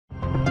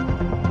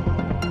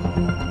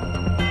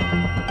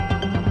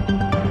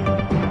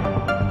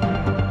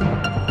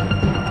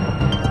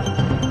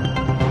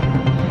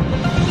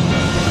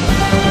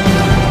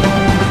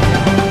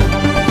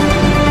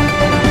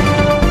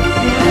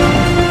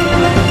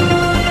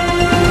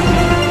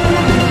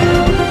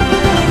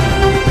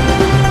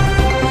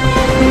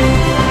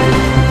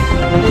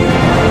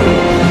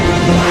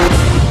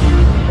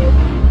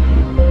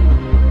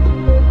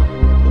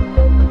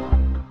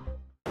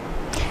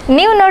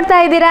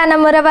ನೋಡ್ತಾ ಇದ್ದೀರಾ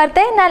ನಮ್ಮೂರ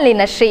ವಾರ್ತೆ. ನಾನು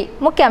ಲೀನಶ್ರೀ.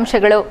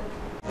 ಮುಖ್ಯಾಂಶಗಳು: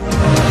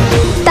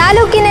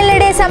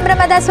 ತಾಲೂಕಿನೆಲ್ಲೆಡೆ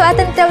ಸಂಭ್ರಮದ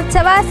ಸ್ವಾತಂತ್ರ್ಯ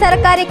ಉತ್ಸವ,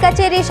 ಸರ್ಕಾರಿ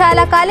ಕಚೇರಿ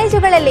ಶಾಲಾ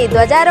ಕಾಲೇಜುಗಳಲ್ಲಿ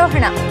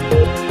ಧ್ವಜಾರೋಹಣ.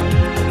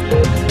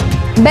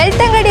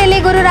 ಬೆಳ್ತಂಗಡಿಯಲ್ಲಿ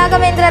ಗುರು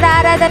ರಾಘವೇಂದ್ರರ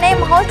ಆರಾಧನೆ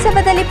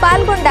ಮಹೋತ್ಸವದಲ್ಲಿ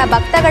ಪಾಲ್ಗೊಂಡ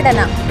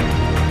ಭಕ್ತಗಣನ.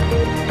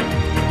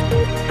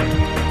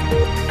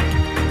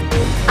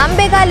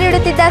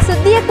 ಅಂಬೆಗಾಲಿಡುತ್ತಿದ್ದ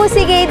ಸುದ್ದಿಯ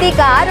ಕೂಸಿಗೆ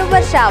ಇದೀಗ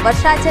 6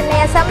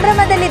 ವರ್ಷಾಚರಣೆಯ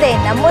ಸಂಭ್ರಮದಲ್ಲಿದೆ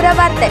ನಮ್ಮೂರ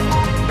ವಾರ್ತೆ.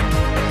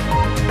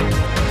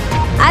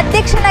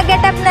 ಅಧ್ಯಕ್ಷನ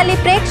ಗೆಟಪ್ನಲ್ಲಿ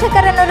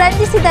ಪ್ರೇಕ್ಷಕರನ್ನು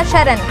ರಂಜಿಸಿದ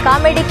ಶರಣ್,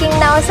 ಕಾಮಿಡಿ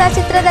ಕಿಂಗ್ನ ಹೊಸ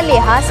ಚಿತ್ರದಲ್ಲಿ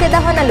ಹಾಸ್ಯದ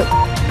ಹೊನಲು.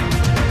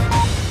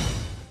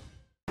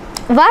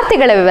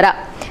 ವಾರ್ತೆಗಳ ವಿವರ.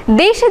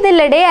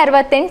 ದೇಶದೆಲ್ಲೆಡೆ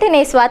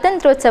 68ನೇ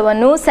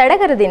ಸ್ವಾತಂತ್ರ್ಯೋತ್ಸವವನ್ನು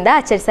ಸಡಗರದಿಂದ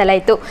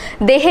ಆಚರಿಸಲಾಯಿತು.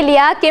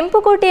 ದೆಹಲಿಯ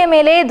ಕೆಂಪುಕೋಟೆಯ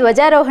ಮೇಲೆ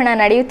ಧ್ವಜಾರೋಹಣ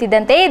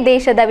ನಡೆಯುತ್ತಿದ್ದಂತೆ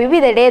ದೇಶದ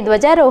ವಿವಿಧೆಡೆ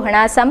ಧ್ವಜಾರೋಹಣ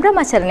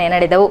ಸಂಭ್ರಮಾಚರಣೆ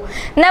ನಡೆದವು.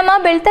 ನಮ್ಮ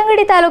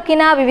ಬೆಳ್ತಂಗಡಿ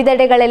ತಾಲೂಕಿನ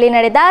ವಿವಿಧೆಡೆಗಳಲ್ಲಿ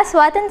ನಡೆದ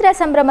ಸ್ವಾತಂತ್ರ್ಯ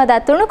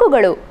ಸಂಭ್ರಮದ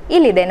ತುಣುಕುಗಳು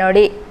ಇಲ್ಲಿದೆ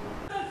ನೋಡಿ.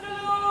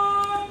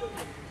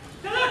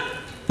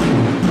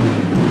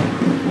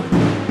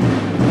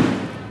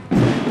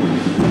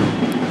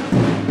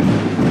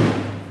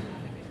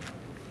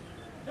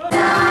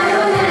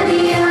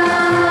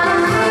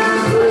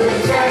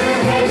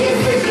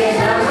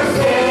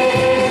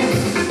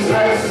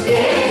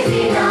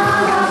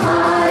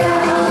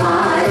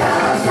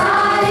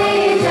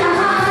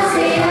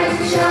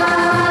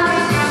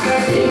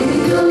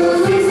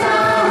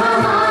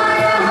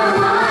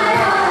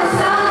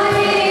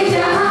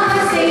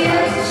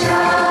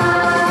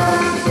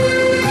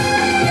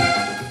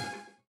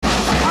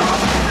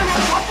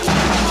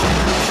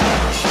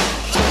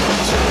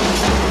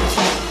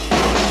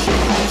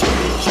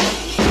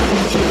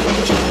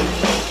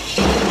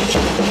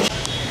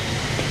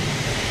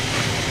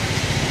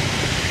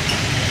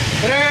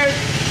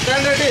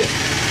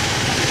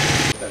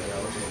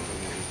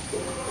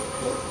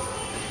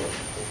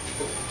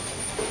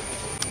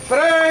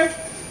 Parade!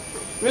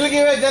 We'll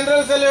give a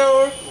general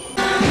salute.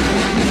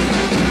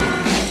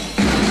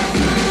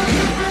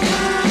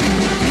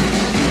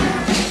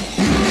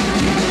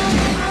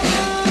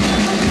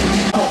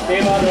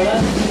 ದೇವಾಲಯ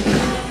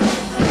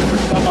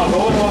ತಮ್ಮ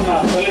ಗೌರವವನ್ನು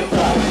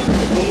ಸಲ್ಲಿಸ್ತಾ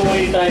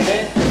ಮುಂದುವರಿತಾ ಇದೆ.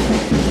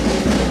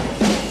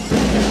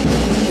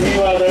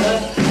 ದೇವಾಲಯ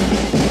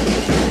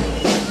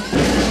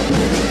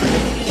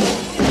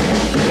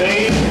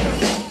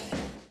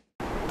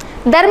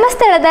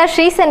ಧರ್ಮಸ್ಥಳದ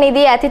ಶ್ರೀ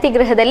ಸನ್ನಿಧಿ ಅತಿಥಿ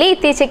ಗೃಹದಲ್ಲಿ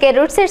ಇತ್ತೀಚೆಗೆ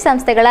ರೂಟ್ಸೆಟ್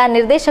ಸಂಸ್ಥೆಗಳ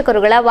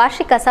ನಿರ್ದೇಶಕರುಗಳ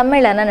ವಾರ್ಷಿಕ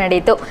ಸಮ್ಮೇಳನ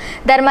ನಡೆಯಿತು.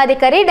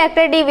 ಧರ್ಮಾಧಿಕಾರಿ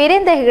Dr.D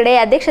ವೀರೇಂದ್ರ ಹೆಗಡೆ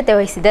ಅಧ್ಯಕ್ಷತೆ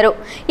ವಹಿಸಿದರು.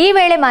 ಈ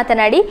ವೇಳೆ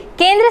ಮಾತನಾಡಿ,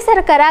 ಕೇಂದ್ರ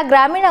ಸರ್ಕಾರ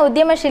ಗ್ರಾಮೀಣ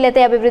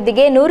ಉದ್ಯಮಶೀಲತೆ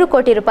ಅಭಿವೃದ್ಧಿಗೆ 100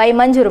 ಕೋಟಿ ರೂಪಾಯಿ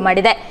ಮಂಜೂರು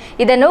ಮಾಡಿದೆ.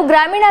 ಇದನ್ನು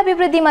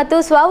ಗ್ರಾಮೀಣಾಭಿವೃದ್ಧಿ ಮತ್ತು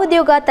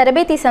ಸ್ವಉದ್ಯೋಗ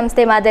ತರಬೇತಿ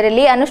ಸಂಸ್ಥೆ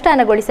ಮಾದರಿಯಲ್ಲಿ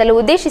ಅನುಷ್ಠಾನಗೊಳಿಸಲು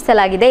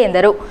ಉದ್ದೇಶಿಸಲಾಗಿದೆ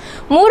ಎಂದರು.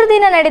 3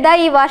 ದಿನ ನಡೆದ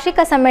ಈ ವಾರ್ಷಿಕ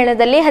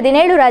ಸಮ್ಮೇಳನದಲ್ಲಿ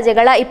 17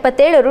 ರಾಜ್ಯಗಳ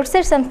 27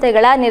 ರೂಟ್ಸೆಟ್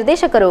ಸಂಸ್ಥೆಗಳ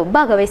ನಿರ್ದೇಶಕರು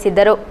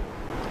ಭಾಗವಹಿಸಿದ್ದರು.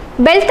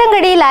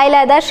 ಬೆಳ್ತಂಗಡಿ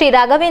ಲಾಯ್ಲಾದ ಶ್ರೀ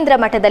ರಾಘವೇಂದ್ರ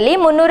ಮಠದಲ್ಲಿ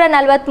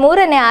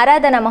 343ನೇ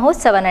ಆರಾಧನಾ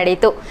ಮಹೋತ್ಸವ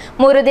ನಡೆಯಿತು.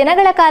 3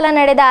 ದಿನಗಳ ಕಾಲ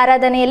ನಡೆದ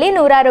ಆರಾಧನೆಯಲ್ಲಿ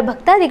ನೂರಾರು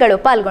ಭಕ್ತಾದಿಗಳು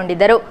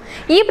ಪಾಲ್ಗೊಂಡಿದ್ದರು.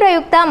 ಈ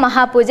ಪ್ರಯುಕ್ತ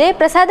ಮಹಾಪೂಜೆ,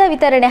 ಪ್ರಸಾದ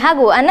ವಿತರಣೆ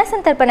ಹಾಗೂ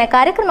ಅನ್ನಸಂತರ್ಪಣೆ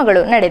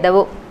ಕಾರ್ಯಕ್ರಮಗಳು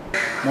ನಡೆದವು.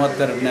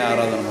 32ನೇ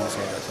ಆರಾಧನಾ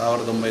ಮಹೋತ್ಸವ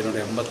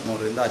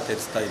 1983ರಿಂದ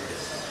ಆಚರಿಸ್ತಾ ಇದ್ದೆ.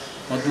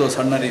 ಮೊದಲು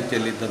ಸಣ್ಣ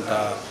ರೀತಿಯಲ್ಲಿದ್ದಂಥ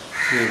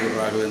ಶ್ರೀ ಗುರು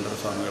ರಾಘವೇಂದ್ರ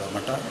ಸ್ವಾಮಿಗಳ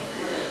ಮಠ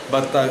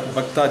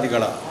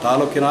ಭಕ್ತಾದಿಗಳ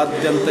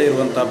ತಾಲೂಕಿನಾದ್ಯಂತ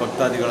ಇರುವಂಥ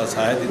ಭಕ್ತಾದಿಗಳ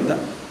ಸಹಾಯದಿಂದ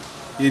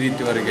ಈ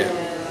ರೀತಿಯವರೆಗೆ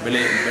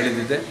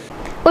ಬೆಳೆದಿದೆ.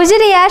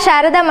 ಉಜಿರೆಯ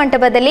ಶಾರದಾ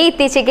ಮಂಟಪದಲ್ಲಿ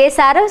ಇತ್ತೀಚೆಗೆ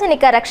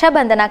ಸಾರ್ವಜನಿಕ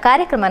ರಕ್ಷಾಬಂಧನ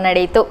ಕಾರ್ಯಕ್ರಮ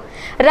ನಡೆಯಿತು.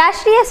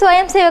 ರಾಷ್ಟ್ರೀಯ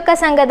ಸ್ವಯಂ ಸೇವಕ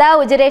ಸಂಘದ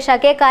ಉಜಿರೆ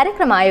ಶಾಖೆ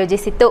ಕಾರ್ಯಕ್ರಮ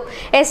ಆಯೋಜಿಸಿತ್ತು.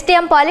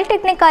 S.D.M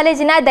ಪಾಲಿಟೆಕ್ನಿಕ್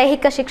ಕಾಲೇಜಿನ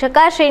ದೈಹಿಕ ಶಿಕ್ಷಕ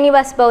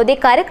ಶ್ರೀನಿವಾಸ್ ಬೌದಿ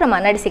ಕಾರ್ಯಕ್ರಮ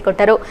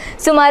ನಡೆಸಿಕೊಟ್ಟರು.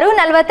 ಸುಮಾರು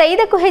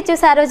 45ಕ್ಕೂ ಹೆಚ್ಚು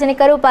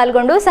ಸಾರ್ವಜನಿಕರು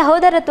ಪಾಲ್ಗೊಂಡು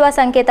ಸಹೋದರತ್ವ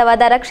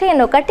ಸಂಕೇತವಾದ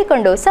ರಕ್ಷೆಯನ್ನು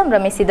ಕಟ್ಟಿಕೊಂಡು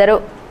ಸಂಭ್ರಮಿಸಿದರು.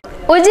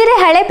 ಉಜಿರೆ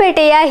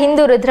ಹಳೆಪೇಟೆಯ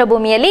ಹಿಂದೂ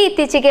ರುದ್ರಭೂಮಿಯಲ್ಲಿ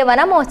ಇತ್ತೀಚೆಗೆ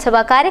ವನ ಮಹೋತ್ಸವ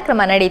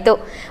ಕಾರ್ಯಕ್ರಮ ನಡೆಯಿತು.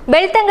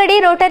 ಬೆಳ್ತಂಗಡಿ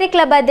ರೋಟರಿ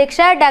ಕ್ಲಬ್ ಅಧ್ಯಕ್ಷ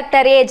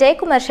Dr. ಎ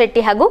ಜಯಕುಮಾರ್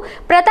ಶೆಟ್ಟಿ ಹಾಗೂ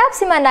ಪ್ರತಾಪ್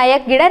ಸಿಂಹ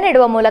ನಾಯಕ್ ಗಿಡ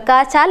ನೆಡುವ ಮೂಲಕ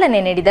ಚಾಲನೆ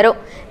ನೀಡಿದರು.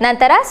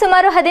 ನಂತರ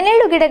ಸುಮಾರು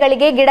 17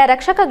 ಗಿಡಗಳಿಗೆ ಗಿಡ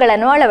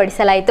ರಕ್ಷಕಗಳನ್ನು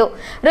ಅಳವಡಿಸಲಾಯಿತು.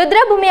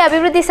 ರುದ್ರಭೂಮಿ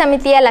ಅಭಿವೃದ್ಧಿ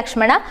ಸಮಿತಿಯ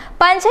ಲಕ್ಷ್ಮಣ,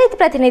 ಪಂಚಾಯತ್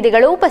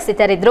ಪ್ರತಿನಿಧಿಗಳು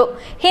ಉಪಸ್ಥಿತರಿದ್ದರು.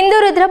 ಹಿಂದೂ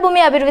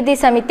ರುದ್ರಭೂಮಿ ಅಭಿವೃದ್ಧಿ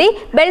ಸಮಿತಿ,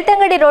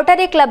 ಬೆಳ್ತಂಗಡಿ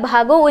ರೋಟರಿ ಕ್ಲಬ್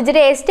ಹಾಗೂ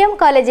ಉಜಿರೆ S.D.M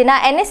ಕಾಲೇಜಿನ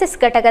NSS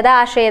ಘಟಕದ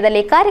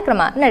ಆಶ್ರಯದಲ್ಲಿ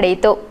ಕಾರ್ಯಕ್ರಮ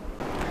ನಡೆಯಿತು.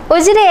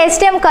 ಉಜಿರೆ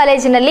S.D.M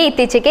ಕಾಲೇಜಿನಲ್ಲಿ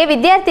ಇತ್ತೀಚೆಗೆ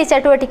ವಿದ್ಯಾರ್ಥಿ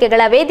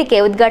ಚಟುವಟಿಕೆಗಳ ವೇದಿಕೆ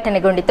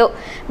ಉದ್ಘಾಟನೆಗೊಂಡಿತು.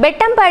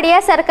 ಬೆಟ್ಟಂಪಾಡಿಯ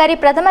ಸರ್ಕಾರಿ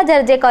ಪ್ರಥಮ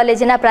ದರ್ಜೆ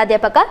ಕಾಲೇಜಿನ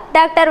ಪ್ರಾಧ್ಯಾಪಕ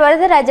Dr.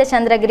 ವರದರಾಜ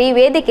ಚಂದ್ರಗಿರಿ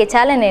ವೇದಿಕೆ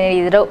ಚಾಲನೆ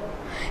ನೀಡಿದರು.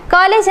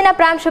 ಕಾಲೇಜಿನ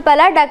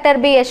ಪ್ರಾಂಶುಪಾಲ Dr.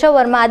 ಬಿ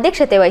ಯಶೋವರ್ಮ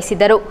ಅಧ್ಯಕ್ಷತೆ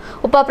ವಹಿಸಿದ್ದರು.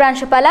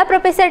 ಉಪಪ್ರಾಂಶುಪಾಲ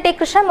ಪ್ರೊಫೆಸರ್ ಟಿ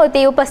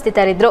ಕೃಷ್ಣಮೂರ್ತಿ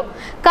ಉಪಸ್ಥಿತರಿದ್ದರು.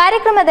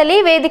 ಕಾರ್ಯಕ್ರಮದಲ್ಲಿ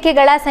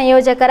ವೇದಿಕೆಗಳ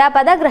ಸಂಯೋಜಕರ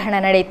ಪದಗ್ರಹಣ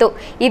ನಡೆಯಿತು.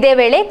 ಇದೇ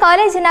ವೇಳೆ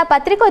ಕಾಲೇಜಿನ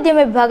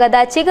ಪತ್ರಿಕೋದ್ಯಮ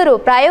ವಿಭಾಗದ ಚಿಗುರು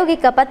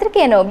ಪ್ರಾಯೋಗಿಕ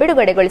ಪತ್ರಿಕೆಯನ್ನು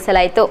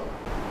ಬಿಡುಗಡೆಗೊಳಿಸಲಾಯಿತು.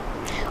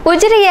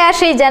 ಉಜಿರೆಯ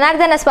ಶ್ರೀ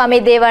ಜನಾರ್ದನ ಸ್ವಾಮಿ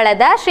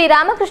ದೇವಾಲಯದ ಶ್ರೀ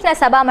ರಾಮಕೃಷ್ಣ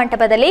ಸಭಾ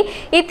ಮಂಟಪದಲ್ಲಿ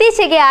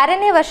ಇತ್ತೀಚೆಗೆ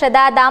 6ನೇ ವರ್ಷದ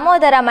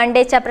ದಾಮೋದರ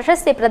ಮಂಡೇಚ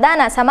ಪ್ರಶಸ್ತಿ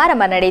ಪ್ರದಾನ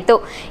ಸಮಾರಂಭ ನಡೆಯಿತು.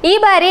 ಈ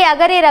ಬಾರಿ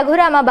ಅಗರಿ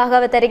ರಘುರಾಮ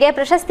ಭಾಗವತರಿಗೆ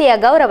ಪ್ರಶಸ್ತಿಯ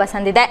ಗೌರವ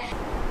ಸಂದಿದೆ.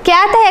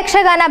 ಖ್ಯಾತ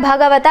ಯಕ್ಷಗಾನ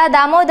ಭಾಗವತ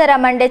ದಾಮೋದರ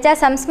ಮಂಡೆಚ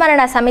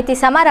ಸಂಸ್ಮರಣ ಸಮಿತಿ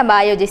ಸಮಾರಂಭ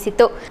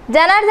ಆಯೋಜಿಸಿತ್ತು.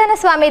 ಜನಾರ್ದನ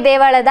ಸ್ವಾಮಿ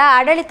ದೇವಾಲಯದ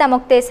ಆಡಳಿತ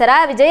ಮುಕ್ತೇಸರ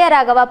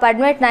ವಿಜಯರಾಘವ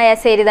ಪಡ್ಮೆಟ್ನಾಯ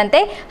ಸೇರಿದಂತೆ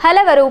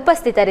ಹಲವರು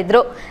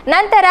ಉಪಸ್ಥಿತರಿದ್ದರು.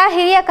 ನಂತರ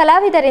ಹಿರಿಯ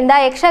ಕಲಾವಿದರಿಂದ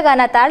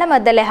ಯಕ್ಷಗಾನ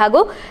ತಾಳಮದ್ದಲೆ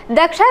ಹಾಗೂ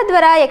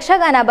ದಕ್ಷಾಧ್ವರ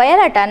ಯಕ್ಷಗಾನ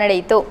ಬಯಲಾಟ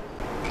ನಡೆಯಿತು.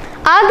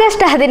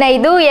 ಆಗಸ್ಟ್ 15,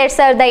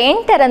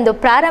 2008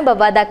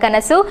 ಪ್ರಾರಂಭವಾದ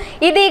ಕನಸು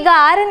ಇದೀಗ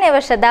 6ನೇ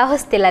ವರ್ಷದ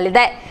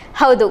ಹೊಸ್ತಿಲಲ್ಲಿದೆ.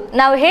 ಹೌದು,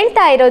 ನಾವು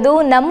ಹೇಳ್ತಾ ಇರೋದು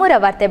ನಮ್ಮೂರ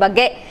ವಾರ್ತೆ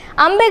ಬಗ್ಗೆ.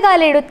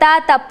 ಅಂಬೆಗಾಲಿಡುತ್ತಾ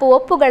ತಪ್ಪು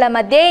ಒಪ್ಪುಗಳ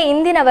ಮಧ್ಯೆ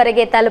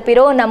ಇಂದಿನವರೆಗೆ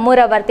ತಲುಪಿರೋ ನಮ್ಮೂರ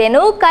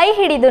ವಾರ್ತೆಯನ್ನು ಕೈ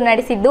ಹಿಡಿದು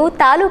ನಡೆಸಿದ್ದು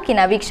ತಾಲೂಕಿನ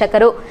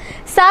ವೀಕ್ಷಕರು.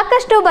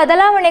 ಸಾಕಷ್ಟು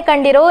ಬದಲಾವಣೆ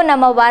ಕಂಡಿರೋ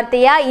ನಮ್ಮ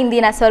ವಾರ್ತೆಯ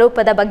ಇಂದಿನ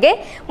ಸ್ವರೂಪದ ಬಗ್ಗೆ,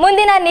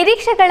 ಮುಂದಿನ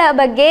ನಿರೀಕ್ಷೆಗಳ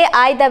ಬಗ್ಗೆ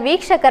ಆಯ್ದ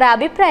ವೀಕ್ಷಕರ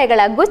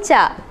ಅಭಿಪ್ರಾಯಗಳ ಗುಚ್ಛ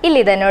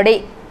ಇಲ್ಲಿದೆ ನೋಡಿ.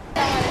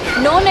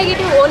 ನೋ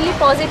ನೆಗೆಟಿವ್ ಓನ್ಲಿ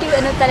ಪಾಸಿಟಿವ್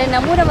ಎನ್ನುತ್ತಾರೆ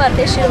ನಮ್ಮೂರ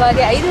ವಾರ್ತೆ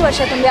ಶುರುವಾಗಿ 5 ವರ್ಷ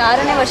ತುಂಬಿ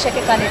 6ನೇ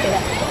ವರ್ಷಕ್ಕೆ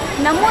ಕಾಲಿಟ್ಟಿದೆ.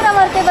 ನಮ್ಮೂರ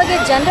ವಾರ್ತೆ ಬಗ್ಗೆ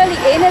ಜನರಲ್ಲಿ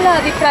ಏನೆಲ್ಲ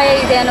ಅಭಿಪ್ರಾಯ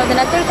ಇದೆ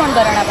ಅನ್ನೋದನ್ನು ತಿಳ್ಕೊಂಡು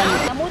ಬರೋಣ ಬನ್ನಿ.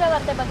 ನಮ್ಮೂರ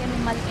ವಾರ್ತೆ ಬಗ್ಗೆ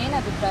ನಿಮ್ಮಲ್ಲಿ ಏನು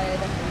ಅಭಿಪ್ರಾಯ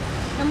ಇದೆ?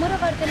 ನಮ್ಮೂರ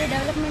ವಾರ್ತೆಯಲ್ಲಿ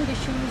ಡೆವಲಪ್ಮೆಂಟ್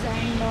ಇಶ್ಯೂಸ್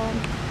ಆ್ಯಂಡ್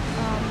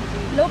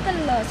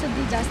ಲೋಕಲ್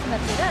ಸುದ್ದಿ ಜಾಸ್ತಿ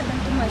ಬರ್ತಿದೆ,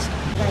 ಅದನ್ನು ತುಂಬ ಇಷ್ಟ.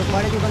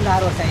 ಕಾಲೇಜಿಗೆ ಬಂದು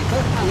 6 ವರ್ಷ ಆಯಿತು.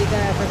 ಈಗ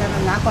ಸಾಧಾರಣ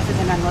 4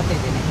 ವರ್ಷದಿಂದ ನಾನು ನೋಡ್ತಾ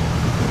ಇದ್ದೇನೆ.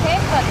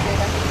 ಹೇಗೆ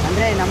ಬರ್ತಿದೆ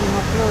ಅಂದರೆ ನಮ್ಮ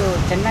ಮಕ್ಕಳು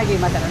ಚೆನ್ನಾಗಿ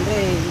ಮಾತಾಡ್ತಾರೆ. ಅಂದರೆ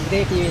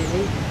ಇದೇ ಟಿ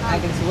ವಿಯಲ್ಲಿ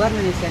ಹಾಗೆ ಸುವರ್ಣ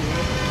ನ್ಯೂಸಲ್ಲಿ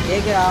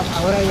ಹೇಗೆ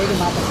ಹೇಗೆ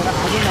ಮಾತಾಡ್ತಾರೋ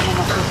ಹಾಗೆ ನಮ್ಮ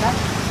ಮಕ್ಕಳು ಸಹ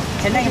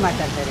ಚೆನ್ನಾಗಿ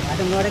ಮಾತಾಡ್ತಾರೆ.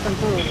 ಅದನ್ನು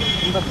ನೋಡೋಕ್ಕಂತೂ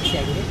ತುಂಬ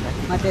ಖುಷಿಯಾಗಿದೆ.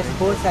 ಮತ್ತು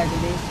ಸ್ಪೋರ್ಟ್ಸ್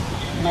ಆಗಲಿ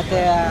ಮತ್ತು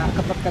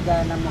ಅಕ್ಕಪಕ್ಕದ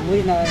ನಮ್ಮ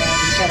ಊರಿನ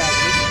ವಿಚಾರ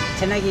ಆಗಲಿ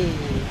ಚೆನ್ನಾಗಿ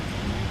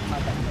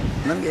ಮಾತಾಡ್ತಾರೆ.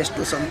 ನನಗೆ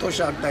ಎಷ್ಟು ಸಂತೋಷ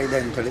ಆಗ್ತಾ ಇದೆ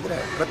ಅಂತ ಹೇಳಿದರೆ,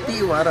 ಪ್ರತಿ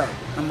ವಾರ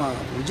ನಮ್ಮ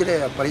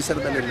ಉಜಿರೆಯ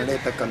ಪರಿಸರದಲ್ಲಿ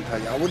ನಡೆಯತಕ್ಕಂಥ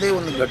ಯಾವುದೇ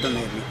ಒಂದು ಘಟನೆ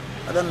ಇರಲಿ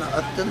ಅದನ್ನು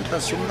ಅತ್ಯಂತ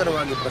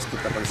ಸುಂದರವಾಗಿ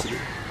ಪ್ರಸ್ತುತಪಡಿಸಿ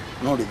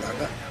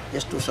ನೋಡಿದಾಗ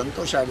ಎಷ್ಟು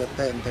ಸಂತೋಷ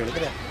ಆಗುತ್ತೆ ಅಂತ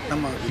ಹೇಳಿದರೆ,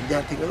 ನಮ್ಮ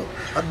ವಿದ್ಯಾರ್ಥಿಗಳು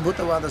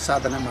ಅದ್ಭುತವಾದ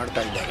ಸಾಧನೆ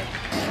ಮಾಡ್ತಾ ಇದ್ದಾರೆ.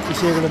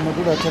 ವಿಷಯಗಳನ್ನು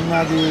ಕೂಡ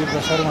ಚೆನ್ನಾಗಿ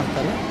ಪ್ರಸಾರ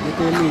ಮಾಡ್ತಾರೆ.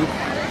 ಜೊತೆಯಲ್ಲಿ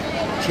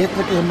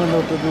ಕ್ಷೇತ್ರಕ್ಕೆ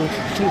ಸಂಬಂಧಪಟ್ಟದ್ದು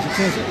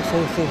ಶಿಕ್ಷಣ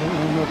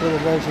ಸಂಬಂಧಪಟ್ಟ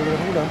ಎಲ್ಲ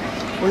ವಿಷಯಗಳನ್ನು ಕೂಡ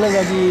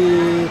ಒಳ್ಳೆಯದಾಗಿ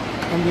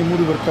ನಮಗೆ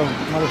ಮೂಡಿ ಬರ್ತಾ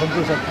ಉಂಟು. ಭಾಳ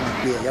ಸಂತೋಷ ಆಗ್ತದೆ.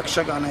 ಇಲ್ಲಿಯ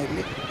ಯಕ್ಷಗಾನ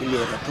ಇರಲಿ,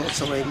 ಇಲ್ಲಿಯ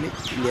ರಥೋತ್ಸವ ಇರಲಿ,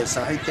 ಇಲ್ಲಿಯ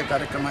ಸಾಹಿತ್ಯ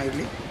ಕಾರ್ಯಕ್ರಮ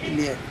ಇರಲಿ,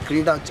 ಇಲ್ಲಿಯ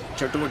ಕ್ರೀಡಾ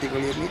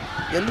ಚಟುವಟಿಕೆಗಳಿರಲಿ,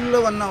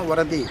 ಎಲ್ಲವನ್ನು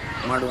ವರದಿ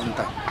ಮಾಡುವಂಥ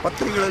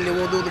ಪತ್ರಿಕೆಗಳಲ್ಲಿ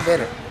ಓದುವುದು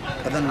ಬೇರೆ,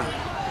 ಅದನ್ನು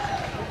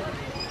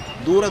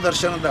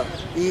ದೂರದರ್ಶನದ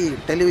ಈ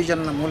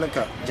ಟೆಲಿವಿಷನ್ನ ಮೂಲಕ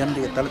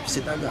ಜನರಿಗೆ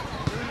ತಲುಪಿಸಿದಾಗ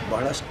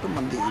ಬಹಳಷ್ಟು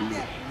ಮಂದಿ ಇಲ್ಲಿ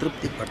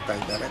ತೃಪ್ತಿ ಪಡ್ತಾ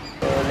ಇದ್ದಾರೆ.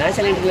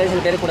 ನ್ಯಾಷನಲ್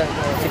ಇಂಟರ್ನ್ಯಾಷನಲ್ ಬೇರೆ ಕೂಡ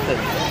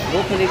ಸಿಗ್ತದೆ.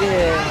 ಲೋಕಲಿಗೆ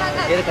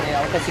ಬೇರೆ ಕಡೆ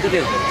ಅವಕಾಶ ಸಿಗದೇ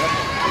ಇರ್ತದೆ.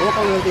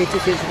 ಲೋಕಲ್ ಹೆಚ್ಚು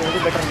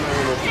ಸೇರಿಸಿಕೊಂಡು ಬೆಟರ್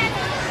ನೋಡ್ತೀವಿ.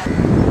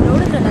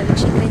 ನೋಡಿದ್ರಲ್ಲ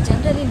ವೀಕ್ಷಕರೇ,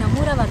 ಜನರಲ್ಲಿ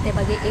ನಮ್ಮೂರ ವಾರ್ತೆ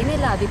ಬಗ್ಗೆ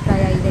ಏನೆಲ್ಲ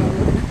ಅಭಿಪ್ರಾಯ ಇದೆ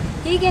ಅನ್ನೋದನ್ನು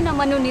ಹೀಗೆ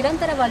ನಮ್ಮನ್ನು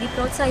ನಿರಂತರವಾಗಿ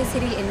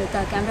ಪ್ರೋತ್ಸಾಹಿಸಿರಿ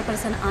ಎನ್ನುತ್ತಾ ಕ್ಯಾಮ್ರಾ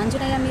ಪರ್ಸನ್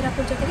ಆಂಜನೇಯ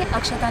ಮೀರಾಪುರ್ ಜೊತೆಗೆ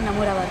ಅಕ್ಷತಾ,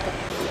 ನಮ್ಮೂರ ವಾರ್ತೆ.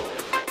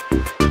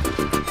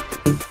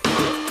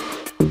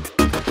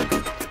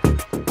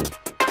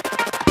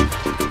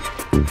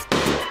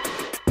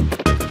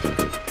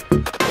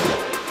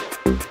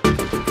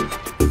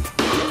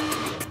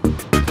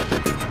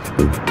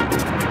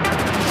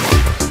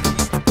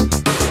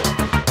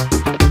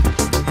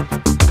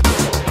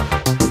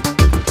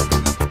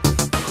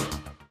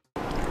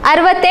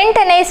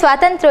 ನೇ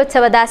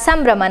ಸ್ವಾತಂತ್ರ್ಯೋತ್ಸವದ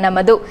ಸಂಭ್ರಮ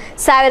ನಮ್ಮದು.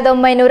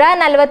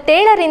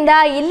 1947ರಿಂದ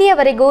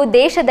ಇಲ್ಲಿಯವರೆಗೂ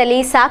ದೇಶದಲ್ಲಿ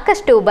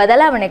ಸಾಕಷ್ಟು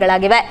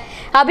ಬದಲಾವಣೆಗಳಾಗಿವೆ.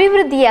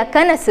 ಅಭಿವೃದ್ಧಿಯ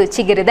ಕನಸು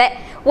ಚಿಗುರಿದೆ.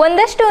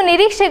 ಒಂದಷ್ಟು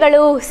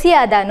ನಿರೀಕ್ಷೆಗಳು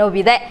ಹುಸಿಯಾದ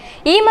ನೋವಿದೆ.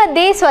 ಈ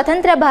ಮಧ್ಯೆ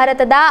ಸ್ವತಂತ್ರ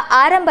ಭಾರತದ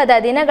ಆರಂಭದ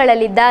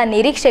ದಿನಗಳಲ್ಲಿದ್ದ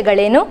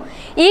ನಿರೀಕ್ಷೆಗಳೇನು,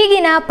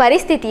 ಈಗಿನ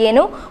ಪರಿಸ್ಥಿತಿ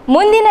ಏನು,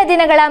 ಮುಂದಿನ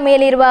ದಿನಗಳ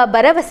ಮೇಲಿರುವ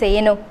ಭರವಸೆ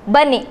ಏನು?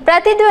 ಬನ್ನಿ,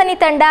 ಪ್ರತಿಧ್ವನಿ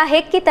ತಂಡ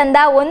ಹೆಕ್ಕಿ ತಂದ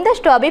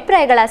ಒಂದಷ್ಟು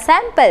ಅಭಿಪ್ರಾಯಗಳ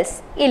ಸ್ಯಾಂಪಲ್ಸ್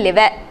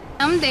ಇಲ್ಲಿವೆ.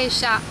 ನಮ್ಮ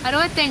ದೇಶ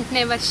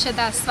 68ನೇ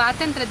ವರ್ಷದ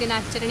ಸ್ವಾತಂತ್ರ್ಯ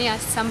ದಿನಾಚರಣೆಯ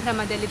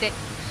ಸಂಭ್ರಮದಲ್ಲಿದೆ.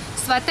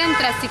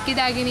 ಸ್ವತಂತ್ರ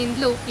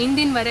ಸಿಕ್ಕಿದಾಗಿನಿಂದಲೂ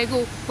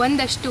ಇಂದಿನವರೆಗೂ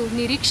ಒಂದಷ್ಟು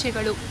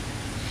ನಿರೀಕ್ಷೆಗಳು.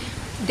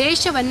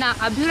 ದೇಶವನ್ನು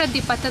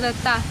ಅಭಿವೃದ್ಧಿ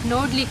ಪಥದತ್ತ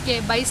ನೋಡಲಿಕ್ಕೆ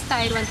ಬಯಸ್ತಾ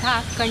ಇರುವಂತಹ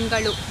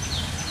ಕಣ್ಗಳು.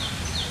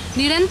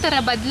 ನಿರಂತರ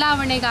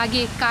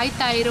ಬದಲಾವಣೆಗಾಗಿ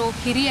ಕಾಯ್ತಾ ಇರೋ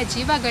ಹಿರಿಯ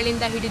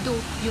ಜೀವಗಳಿಂದ ಹಿಡಿದು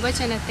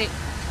ಯುವಜನತೆ.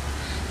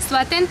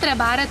 ಸ್ವತಂತ್ರ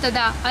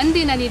ಭಾರತದ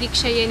ಅಂದಿನ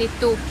ನಿರೀಕ್ಷೆ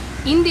ಏನಿತ್ತು,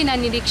 ಇಂದಿನ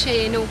ನಿರೀಕ್ಷೆ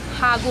ಏನು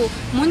ಹಾಗೂ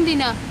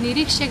ಮುಂದಿನ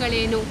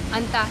ನಿರೀಕ್ಷೆಗಳೇನು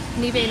ಅಂತ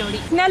ನೀವೇ ನೋಡಿ.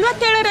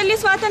 47ರಲ್ಲಿ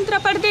ಸ್ವಾತಂತ್ರ್ಯ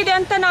ಪಡೆದಿದೆ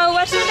ಅಂತ ನಾವು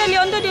ವರ್ಷದಲ್ಲಿ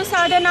ಒಂದು ದಿವಸ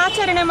ಅದನ್ನು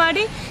ಆಚರಣೆ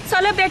ಮಾಡಿ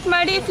ಸೆಲೆಬ್ರೇಟ್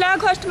ಮಾಡಿ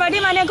ಫ್ಲಾಗ್ ಹೋಸ್ಟ್ ಮಾಡಿ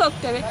ಮನೆಗೆ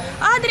ಹೋಗ್ತೇವೆ.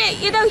 ಆದರೆ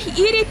ಇದು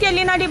ಈ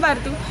ರೀತಿಯಲ್ಲಿ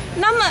ನಡಿಬಾರ್ದು.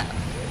 ನಮ್ಮ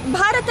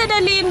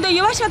ಭಾರತದಲ್ಲಿ ಇಂದು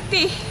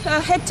ಯುವಶಕ್ತಿ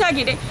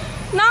ಹೆಚ್ಚಾಗಿದೆ.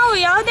 ನಾವು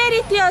ಯಾವುದೇ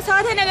ರೀತಿಯ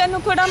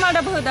ಸಾಧನೆಗಳನ್ನು ಕೂಡ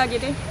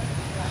ಮಾಡಬಹುದಾಗಿದೆ.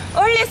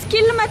 ಒಳ್ಳೆ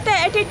ಸ್ಕಿಲ್ ಮತ್ತು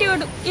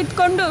ಆ್ಯಟಿಟ್ಯೂಡ್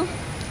ಇಟ್ಕೊಂಡು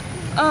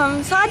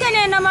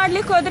ಸಾಧನೆಯನ್ನು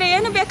ಮಾಡಲಿಕ್ಕೆ ಹೋದರೆ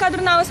ಏನು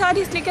ಬೇಕಾದರೂ ನಾವು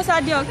ಸಾಧಿಸಲಿಕ್ಕೆ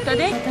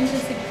ಸಾಧ್ಯವಾಗ್ತದೆ. ಸ್ವಾತಂತ್ರ್ಯ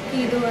ಸಿಕ್ಕಿ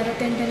ಇದು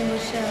 68ನೇ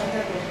ವರ್ಷದ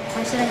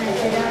ಆಚರಣೆ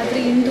ಆಗ್ತಿದೆ. ಆದರೆ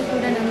ಇಂದು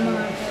ಕೂಡ ನಮ್ಮ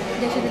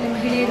ದೇಶದಲ್ಲಿ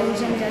ಮಹಿಳೆಯರ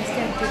ವಿಷಯ ಜಾಸ್ತಿ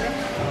ಆಗ್ತಿದೆ.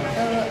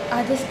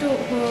 ಆದಷ್ಟು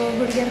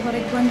ಹುಡುಗಿಯರು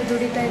ಹೊರಗೆ ಬಂದು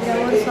ದುಡಿತಾ ಇದ್ದರೆ,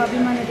 ಅವರು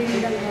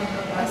ಸ್ವಾಭಿಮಾನದಿಂದ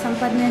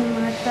ಸಂಪಾದನೆಯನ್ನು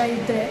ಮಾಡ್ತಾ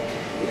ಇದ್ದರೆ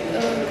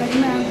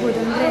ಕಡಿಮೆ ಆಗ್ಬೋದು.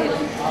 ಅಂದರೆ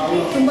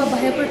ತುಂಬ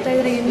ಭಯಪಡ್ತಾ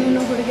ಇದ್ದಾರೆ.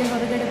 ಇನ್ನೂ ಹುಡುಗಿಯರು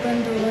ಹೊರಗಡೆ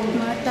ಬಂದು ವರ್ಕ್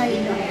ಮಾಡ್ತಾ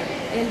ಇಲ್ಲ,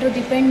 ಎಲ್ಲರೂ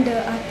ಡಿಪೆಂಡ್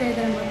ಆಗ್ತಾ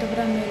ಇದ್ದಾರೆ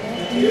ಮತ್ತೊಬ್ಬರ ಮೇಲೆ.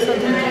 ಇನ್ನು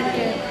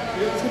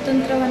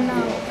ಸ್ವತಂತ್ರವನ್ನು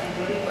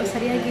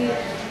ಸರಿಯಾಗಿ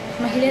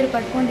ಮಹಿಳೆಯರು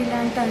ಪಡ್ಕೊಂಡಿಲ್ಲ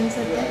ಅಂತ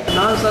ಅನಿಸುತ್ತೆ.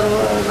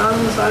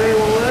 ನಾನು ಶಾಲೆಗೆ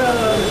ಹೋಗುವಾಗ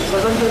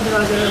ಸ್ವತಂತ್ರ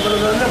ದಿನಾಚರಣೆ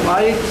ಬರೋದಂದರೆ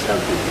ಭಾರಿ ಖುಷಿ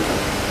ಆಗ್ತಿತ್ತು.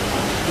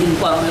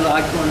 ಯೂನಿಫಾರ್ಮ್ ಎಲ್ಲ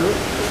ಹಾಕಿಕೊಂಡು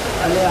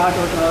ಅಲ್ಲೇ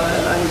ಆಟೋಟ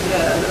ಎಲ್ಲ ಇದ್ದರೆ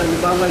ಅದರಲ್ಲಿ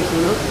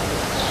ಭಾಗವಹಿಸೋದು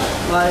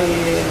ಭಾರಿ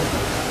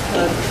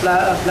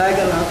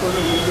ಫ್ಲ್ಯಾಗಲ್ಲಿ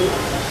ಹಾಕೊಂಡು ಬಂದು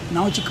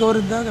ನಾವು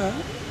ಚಿಕ್ಕವರಿದ್ದಾಗ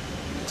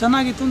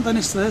ಚೆನ್ನಾಗಿತ್ತು ಅಂತ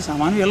ಅನಿಸ್ತದೆ.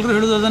 ಸಾಮಾನ್ಯ ಎಲ್ಲರೂ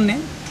ಹೇಳೋದು ಅದನ್ನೇ,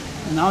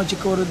 ನಾವು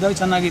ಚಿಕ್ಕವರಿದ್ದಾಗ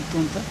ಚೆನ್ನಾಗಿತ್ತು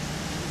ಅಂತ.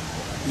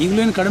 ಈಗಲೂ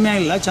ಏನು ಕಡಿಮೆ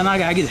ಆಗಿಲ್ಲ,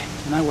 ಚೆನ್ನಾಗಿ ಆಗಿದೆ,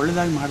 ಚೆನ್ನಾಗಿ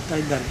ಒಳ್ಳೆಯದಾಗಿ ಮಾಡ್ತಾ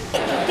ಇದ್ದಾರೆ.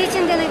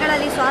 ಇತ್ತೀಚಿನ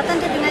ದಿನಗಳಲ್ಲಿ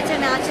ಸ್ವಾತಂತ್ರ್ಯ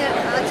ದಿನಾಚರಣೆ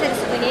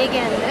ಆಚರಿಸೋದು ಹೇಗೆ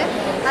ಅಂದರೆ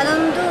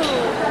ಅದೊಂದು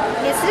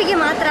ಹೆಸರಿಗೆ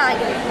ಮಾತ್ರ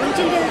ಆಗಿದೆ.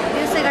 ಮುಂಚಿನ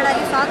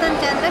ದಿವಸಗಳಲ್ಲಿ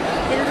ಸ್ವಾತಂತ್ರ್ಯ ಅಂದರೆ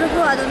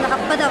ಎಲ್ರಿಗೂ ಅದೊಂದು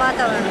ಹಬ್ಬದ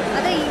ವಾತಾವರಣ.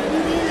 ಆದರೆ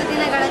ಇಂದಿನ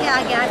ದಿನಗಳಲ್ಲಿ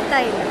ಹಾಗೆ ಆಗ್ತಾ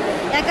ಇಲ್ಲ.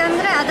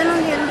 ಯಾಕಂದರೆ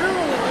ಅದನ್ನೊಂದು ಎಲ್ಲರೂ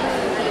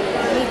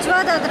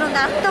ನಿಜವಾದ ಅದರ ಒಂದು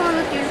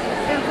ಅರ್ಥವನ್ನು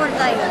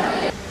ತಿಳ್ಕೊಳ್ತಾ ಇಲ್ಲ.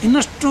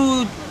 ಇನ್ನಷ್ಟು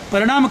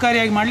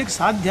ಪರಿಣಾಮಕಾರಿಯಾಗಿ ಮಾಡಲಿಕ್ಕೆ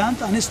ಸಾಧ್ಯ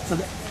ಅಂತ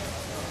ಅನಿಸ್ತದೆ.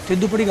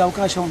 ತಿದ್ದುಪಡಿಗೆ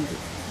ಅವಕಾಶ ಉಂಟು,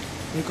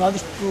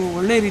 ಬೇಕಾದಷ್ಟು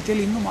ಒಳ್ಳೆಯ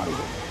ರೀತಿಯಲ್ಲಿ ಇನ್ನೂ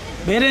ಮಾಡುವುದು.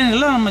 ಬೇರೆ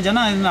ಏನೆಲ್ಲ ನಮ್ಮ ಜನ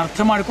ಇದನ್ನು ಅರ್ಥ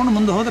ಮಾಡಿಕೊಂಡು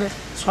ಮುಂದೆ ಹೋದರೆ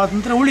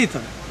ಸ್ವಾತಂತ್ರ್ಯ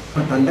ಉಳಿಯುತ್ತದೆ.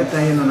 ತಂದೆ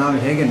ತಾಯಿಯನ್ನು ನಾವು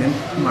ಹೇಗೆ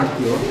ನೆನಪು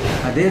ಮಾಡ್ತೀವೋ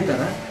ಅದೇ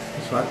ಥರ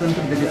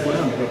ಸ್ವಾತಂತ್ರ್ಯದಲ್ಲಿ ಕೂಡ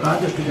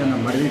ಬೇಕಾದಷ್ಟು ಜನ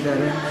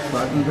ಮರೆದಿದ್ದಾರೆ.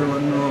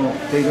 ಸ್ವಾತಂತ್ರ್ಯವನ್ನು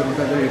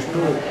ತೆಗೆದುಬೇಕಾದರೆ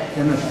ಎಷ್ಟೋ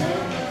ಜನ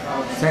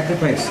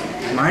ಸ್ಯಾಕ್ರಿಫೈಸ್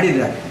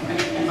ಮಾಡಿದ್ದಾರೆ.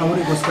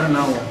 ಅವರಿಗೋಸ್ಕರ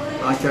ನಾವು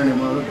ಆಚರಣೆ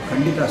ಮಾಡೋದು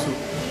ಖಂಡಿತ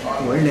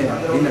ಒಳ್ಳೆಯ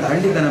ದಿನ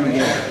ಖಂಡಿತ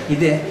ನಮಗೆ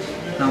ಇದೆ.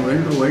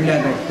 ನಾವೆಲ್ಲರೂ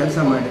ಒಳ್ಳೆಯದ ಕೆಲಸ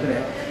ಮಾಡಿದರೆ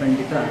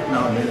ಖಂಡಿತ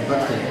ನಾವು ಮೇಲೆ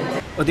ಬರ್ತೇವೆ.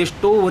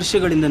 ಅದೆಷ್ಟೋ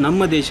ವರ್ಷಗಳಿಂದ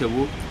ನಮ್ಮ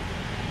ದೇಶವು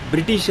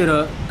ಬ್ರಿಟಿಷರ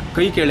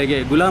ಕೈ ಕೆಳಗೆ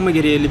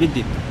ಗುಲಾಮಗಿರಿಯಲ್ಲಿ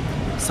ಬಿದ್ದಿತ್ತು.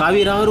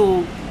 ಸಾವಿರಾರು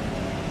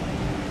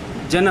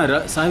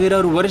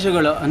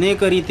ವರ್ಷಗಳ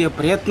ಅನೇಕ ರೀತಿಯ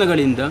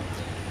ಪ್ರಯತ್ನಗಳಿಂದ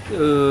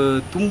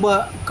ತುಂಬ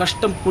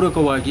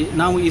ಕಷ್ಟಪೂರ್ವಕವಾಗಿ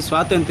ನಾವು ಈ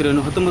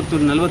ಸ್ವಾತಂತ್ರ್ಯವನ್ನು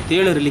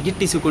 1947ರಲ್ಲಿ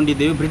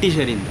ಗಿಟ್ಟಿಸಿಕೊಂಡಿದ್ದೇವೆ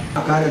ಬ್ರಿಟಿಷರಿಂದ.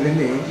 ಆ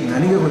ಕಾಲದಲ್ಲಿ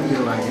ನನಗೆ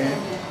ಗೊತ್ತಿರುವ ಹಾಗೆ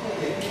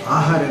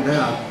ಆಹಾರದ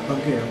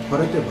ಬಗ್ಗೆ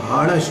ಕೊರತೆ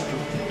ಬಹಳಷ್ಟು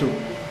ಇತ್ತು.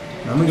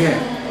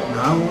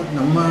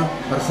 ನಮ್ಮ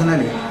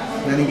ಪರ್ಸನಲಿ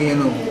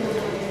ನನಗೇನು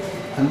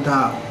ಅಂಥ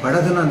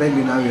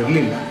ಬಡತನದಲ್ಲಿ ನಾವು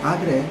ಇರಲಿಲ್ಲ.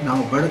 ಆದರೆ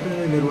ನಾವು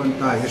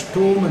ಬಡತನದಲ್ಲಿರುವಂಥ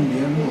ಎಷ್ಟೋ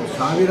ಮಂದಿಯನ್ನು,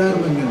 ಸಾವಿರಾರು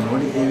ಮಂದಿಯನ್ನು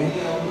ನೋಡಿದ್ದೇವೆ,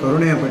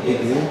 ಕರುಣೆಯ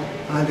ಪಟ್ಟಿದ್ದೇವೆ.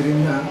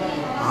 ಆದ್ದರಿಂದ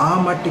ಆ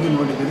ಮಟ್ಟಿಗೆ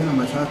ನೋಡಿದರೆ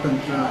ನಮ್ಮ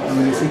ಸ್ವಾತಂತ್ರ್ಯ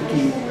ನಮಗೆ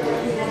ಸಿಕ್ಕಿ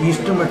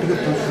ಇಷ್ಟು ಮಟ್ಟಿಗೆ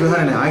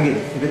ಸುಧಾರಣೆ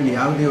ಆಗಿದೆ. ಇದರಲ್ಲಿ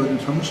ಯಾವುದೇ ಒಂದು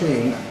ಸಂಶಯ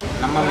ಇಲ್ಲ.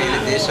 ನಮ್ಮ ಮೇಲೆ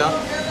ದೇಶ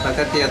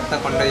ಪ್ರಗತಿಯತ್ತ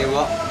ಕೊಂಡೊಯ್ಯುವ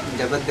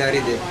ಜವಾಬ್ದಾರಿ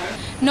ಇದೆ.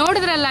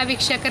 ನೋಡಿದ್ರಲ್ಲ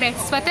ವೀಕ್ಷಕರೇ,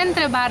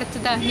 ಸ್ವತಂತ್ರ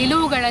ಭಾರತದ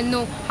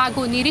ನಿಲುವುಗಳನ್ನು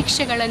ಹಾಗೂ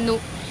ನಿರೀಕ್ಷೆಗಳನ್ನು.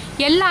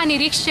 ಎಲ್ಲ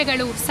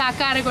ನಿರೀಕ್ಷೆಗಳು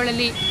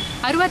ಸಾಕಾರಗೊಳ್ಳಲಿ.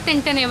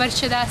 68ನೇ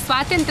ವರ್ಷದ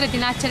ಸ್ವಾತಂತ್ರ್ಯ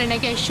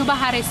ದಿನಾಚರಣೆಗೆ ಶುಭ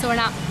ಹಾರೈಸೋಣ.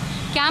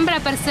 ಕ್ಯಾಮ್ರಾ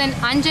ಪರ್ಸನ್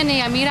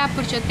ಆಂಜನೇಯ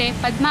ಮೀರಾಪುರ್ ಜೊತೆ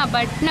ಪದ್ಮಾ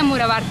ಭಟ್,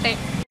 ನಮ್ಮೂರ ವಾರ್ತೆ.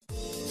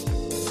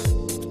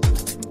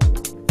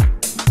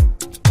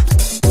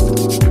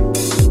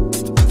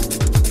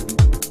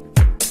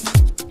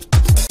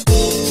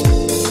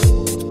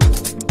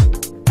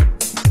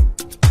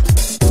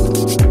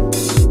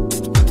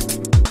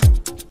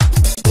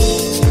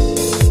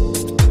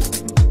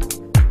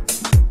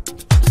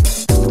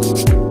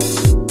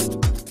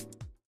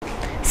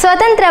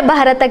 ಸ್ವತಂತ್ರ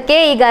ಭಾರತಕ್ಕೆ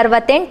ಈಗ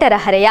 68ರ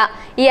ಹರೆಯ.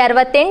 ಈ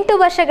 68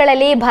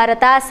 ವರ್ಷಗಳಲ್ಲಿ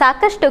ಭಾರತ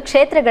ಸಾಕಷ್ಟು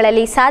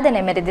ಕ್ಷೇತ್ರಗಳಲ್ಲಿ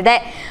ಸಾಧನೆ ಮೆರೆದಿದೆ.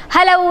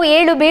 ಹಲವು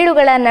ಏಳು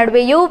ಬೀಳುಗಳ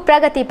ನಡುವೆಯೂ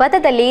ಪ್ರಗತಿ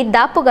ಪಥದಲ್ಲಿ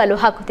ದಾಪುಗಾಲು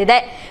ಹಾಕುತ್ತಿದೆ.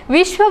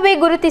 ವಿಶ್ವವೇ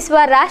ಗುರುತಿಸುವ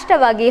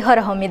ರಾಷ್ಟ್ರವಾಗಿ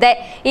ಹೊರಹೊಮ್ಮಿದೆ.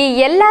 ಈ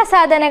ಎಲ್ಲ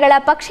ಸಾಧನೆಗಳ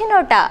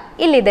ಪಕ್ಷಿನೋಟ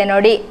ಇಲ್ಲಿದೆ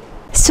ನೋಡಿ.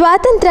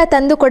 ಸ್ವಾತಂತ್ರ್ಯ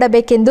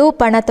ತಂದುಕೊಡಬೇಕೆಂದು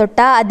ಪಣ ತೊಟ್ಟ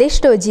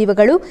ಅದೆಷ್ಟೋ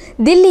ಜೀವಗಳು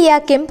ದಿಲ್ಲಿಯ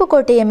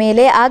ಕೆಂಪುಕೋಟೆಯ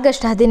ಮೇಲೆ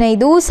ಆಗಸ್ಟ್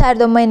 15,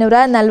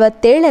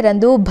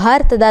 1947ರಂದು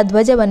ಭಾರತದ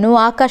ಧ್ವಜವನ್ನು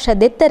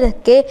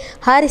ಆಕಾಶದೆತ್ತರಕ್ಕೆ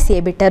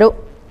ಹಾರಿಸಿಯೇ ಬಿಟ್ಟರು.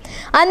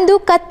 ಅಂದು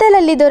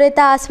ಕತ್ತಲಲ್ಲಿ ದೊರೆತ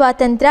ಆ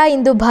ಸ್ವಾತಂತ್ರ್ಯ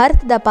ಇಂದು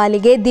ಭಾರತದ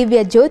ಪಾಲಿಗೆ ದಿವ್ಯ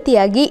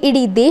ಜ್ಯೋತಿಯಾಗಿ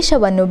ಇಡೀ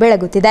ದೇಶವನ್ನು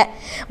ಬೆಳಗುತ್ತಿದೆ.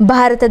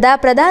 ಭಾರತದ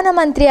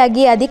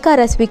ಪ್ರಧಾನಮಂತ್ರಿಯಾಗಿ ಅಧಿಕಾರ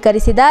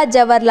ಸ್ವೀಕರಿಸಿದ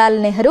ಜವಾಹರ್ಲಾಲ್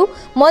ನೆಹರು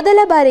ಮೊದಲ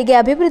ಬಾರಿಗೆ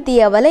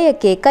ಅಭಿವೃದ್ಧಿಯ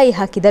ವಲಯಕ್ಕೆ ಕೈ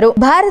ಹಾಕಿದರು.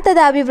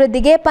 ಭಾರತದ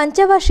ಅಭಿವೃದ್ಧಿಗೆ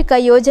ಪಂಚವಾರ್ಷಿಕ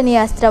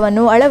ಯೋಜನೆಯ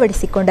ಅಸ್ತ್ರವನ್ನು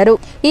ಅಳವಡಿಸಿಕೊಂಡರು.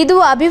 ಇದು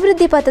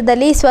ಅಭಿವೃದ್ಧಿ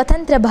ಪಥದಲ್ಲಿ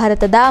ಸ್ವತಂತ್ರ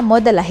ಭಾರತದ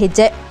ಮೊದಲ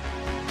ಹೆಜ್ಜೆ.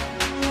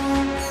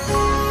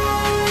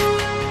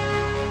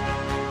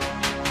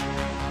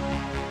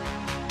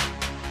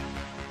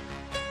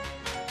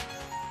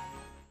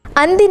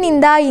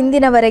 ಅಂದಿನಿಂದ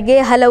ಇಂದಿನವರೆಗೆ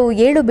ಹಲವು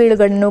ಏಳು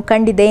ಬೀಳುಗಳನ್ನು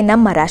ಕಂಡಿದೆ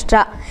ನಮ್ಮ ರಾಷ್ಟ್ರ.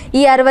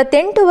 ಈ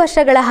 68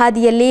 ವರ್ಷಗಳ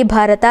ಹಾದಿಯಲ್ಲಿ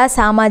ಭಾರತ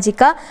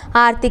ಸಾಮಾಜಿಕ,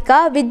 ಆರ್ಥಿಕ,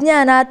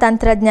 ವಿಜ್ಞಾನ,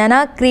 ತಂತ್ರಜ್ಞಾನ,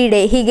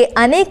 ಕ್ರೀಡೆ ಹೀಗೆ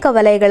ಅನೇಕ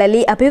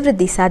ವಲಯಗಳಲ್ಲಿ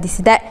ಅಭಿವೃದ್ಧಿ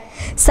ಸಾಧಿಸಿದೆ.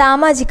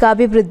 ಸಾಮಾಜಿಕ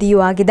ಅಭಿವೃದ್ಧಿಯೂ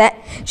ಆಗಿದೆ.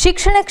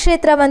 ಶಿಕ್ಷಣ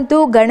ಕ್ಷೇತ್ರವಂತೂ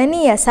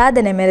ಗಣನೀಯ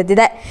ಸಾಧನೆ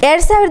ಮೆರೆದಿದೆ.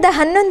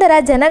 2011ರ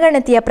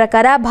ಜನಗಣತಿಯ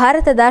ಪ್ರಕಾರ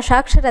ಭಾರತದ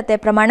ಸಾಕ್ಷರತೆ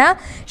ಪ್ರಮಾಣ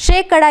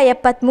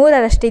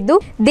 73%ರಷ್ಟಿದ್ದು,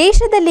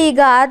 ದೇಶದಲ್ಲಿ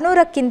ಈಗ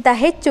 600ಕ್ಕಿಂತ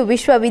ಹೆಚ್ಚು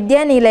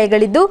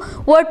ವಿಶ್ವವಿದ್ಯಾನಿಲಯಗಳಿದ್ದು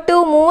ಒಟ್ಟು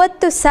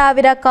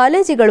 30,000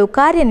 ಕಾಲೇಜುಗಳು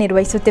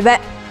ಕಾರ್ಯನಿರ್ವಹಿಸುತ್ತಿವೆ.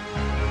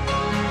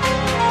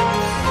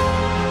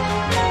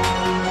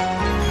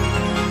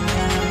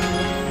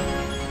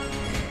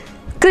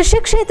 ಕೃಷಿ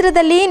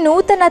ಕ್ಷೇತ್ರದಲ್ಲಿ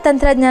ನೂತನ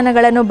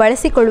ತಂತ್ರಜ್ಞಾನಗಳನ್ನು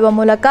ಬಳಸಿಕೊಳ್ಳುವ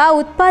ಮೂಲಕ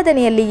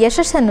ಉತ್ಪಾದನೆಯಲ್ಲಿ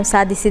ಯಶಸ್ಸನ್ನು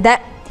ಸಾಧಿಸಿದೆ.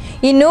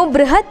 ಇನ್ನು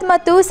ಬೃಹತ್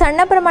ಮತ್ತು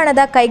ಸಣ್ಣ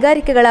ಪ್ರಮಾಣದ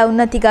ಕೈಗಾರಿಕೆಗಳ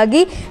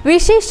ಉನ್ನತಿಗಾಗಿ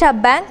ವಿಶೇಷ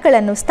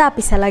ಬ್ಯಾಂಕ್ಗಳನ್ನು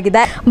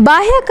ಸ್ಥಾಪಿಸಲಾಗಿದೆ.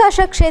 ಬಾಹ್ಯಾಕಾಶ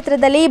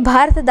ಕ್ಷೇತ್ರದಲ್ಲಿ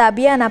ಭಾರತದ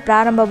ಅಭಿಯಾನ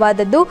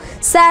ಪ್ರಾರಂಭವಾದದ್ದು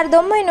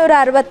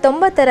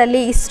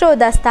 1969ರಲ್ಲಿ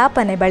ಇಸ್ರೋದ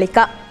ಸ್ಥಾಪನೆ ಬಳಿಕ.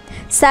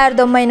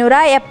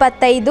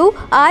 1975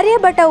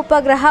 ಆರ್ಯಭಟ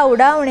ಉಪಗ್ರಹ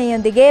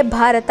ಉಡಾವಣೆಯೊಂದಿಗೆ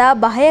ಭಾರತ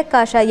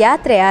ಬಾಹ್ಯಾಕಾಶ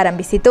ಯಾತ್ರೆ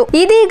ಆರಂಭಿಸಿತು.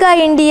 ಇದೀಗ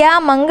ಇಂಡಿಯಾ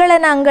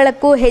ಮಂಗಳನ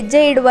ಅಂಗಳಕ್ಕೂ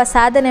ಹೆಜ್ಜೆ ಇಡುವ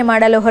ಸಾಧನೆ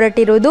ಮಾಡಲು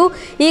ಹೊರಟಿರುವುದು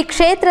ಈ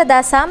ಕ್ಷೇತ್ರದ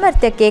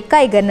ಸಾಮರ್ಥ್ಯಕ್ಕೆ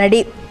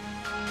ಕೈಗನ್ನಡಿ.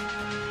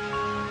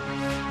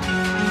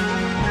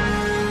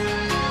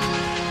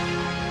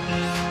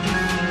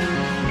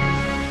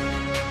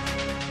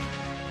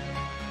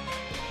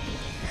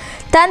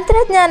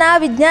 ತಂತ್ರಜ್ಞಾನ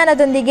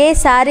ವಿಜ್ಞಾನದೊಂದಿಗೆ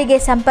ಸಾರಿಗೆ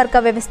ಸಂಪರ್ಕ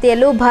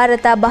ವ್ಯವಸ್ಥೆಯಲ್ಲೂ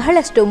ಭಾರತ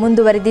ಬಹಳಷ್ಟು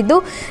ಮುಂದುವರೆದಿದ್ದು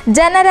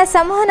ಜನರ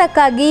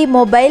ಸಂವಹನಕ್ಕಾಗಿ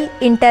ಮೊಬೈಲ್,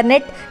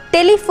 ಇಂಟರ್ನೆಟ್,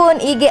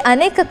 ಟೆಲಿಫೋನ್ ಹೀಗೆ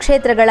ಅನೇಕ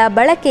ಕ್ಷೇತ್ರಗಳ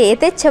ಬಳಕೆ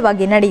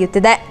ಯಥೇಚ್ಛವಾಗಿ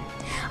ನಡೆಯುತ್ತಿದೆ.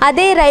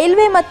 ಅದೇ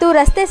ರೈಲ್ವೆ ಮತ್ತು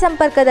ರಸ್ತೆ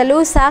ಸಂಪರ್ಕದಲ್ಲೂ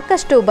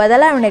ಸಾಕಷ್ಟು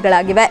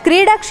ಬದಲಾವಣೆಗಳಾಗಿವೆ.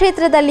 ಕ್ರೀಡಾ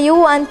ಕ್ಷೇತ್ರದಲ್ಲಿಯೂ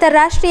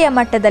ಅಂತಾರಾಷ್ಟ್ರೀಯ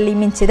ಮಟ್ಟದಲ್ಲಿ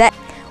ಮಿಂಚಿದೆ.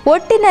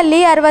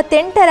 ಒಟ್ಟಿನಲ್ಲಿ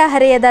 68ರ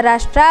ಹರೆಯದ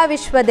ರಾಷ್ಟ್ರ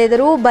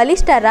ವಿಶ್ವದೆದುರು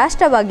ಬಲಿಷ್ಠ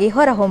ರಾಷ್ಟ್ರವಾಗಿ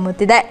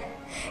ಹೊರಹೊಮ್ಮುತ್ತಿದೆ.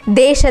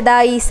 ದೇಶದ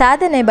ಈ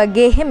ಸಾಧನೆ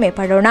ಬಗ್ಗೆ ಹೆಮ್ಮೆ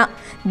ಪಡೋಣ.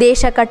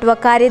 ದೇಶ ಕಟ್ಟುವ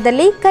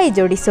ಕಾರ್ಯದಲ್ಲಿ ಕೈ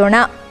ಜೋಡಿಸೋಣ.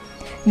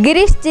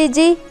 ಗಿರೀಶ್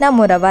ಜಿಜಿ,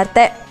 ನಮ್ಮೂರ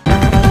ವಾರ್ತೆ.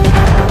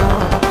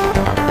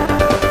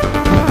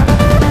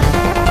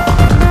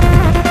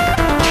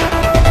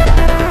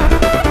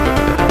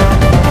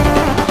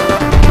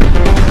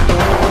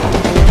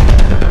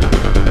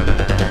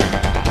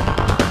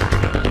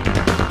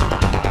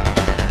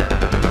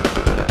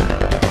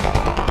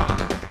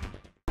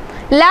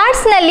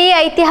 ಲಾರ್ಡ್ಸ್ನಲ್ಲಿ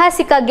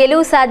ಐತಿಹಾಸಿಕ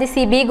ಗೆಲುವು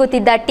ಸಾಧಿಸಿ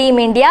ಬೀಗುತ್ತಿದ್ದ ಟೀಂ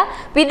ಇಂಡಿಯಾ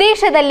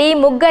ವಿದೇಶದಲ್ಲಿ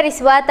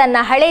ಮುಗ್ಗರಿಸುವ ತನ್ನ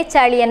ಹಳೆ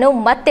ಚಾಳಿಯನ್ನು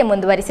ಮತ್ತೆ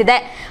ಮುಂದುವರಿಸಿದೆ.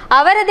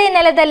 ಅವರದೇ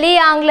ನೆಲದಲ್ಲಿ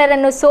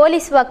ಆಂಗ್ಲರನ್ನು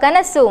ಸೋಲಿಸುವ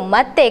ಕನಸು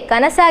ಮತ್ತೆ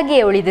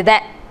ಕನಸಾಗಿಯೇ ಉಳಿದಿದೆ.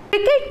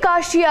 ಕ್ರಿಕೆಟ್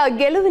ಕಾಶಿಯ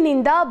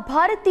ಗೆಲುವಿನಿಂದ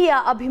ಭಾರತೀಯ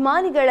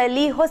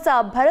ಅಭಿಮಾನಿಗಳಲ್ಲಿ ಹೊಸ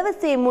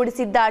ಭರವಸೆ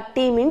ಮೂಡಿಸಿದ್ದ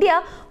ಟೀಂ ಇಂಡಿಯಾ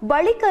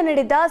ಬಳಿಕ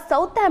ನಡೆದ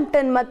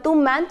ಸೌತ್ಹ್ಯಾಂಪ್ಟನ್ ಮತ್ತು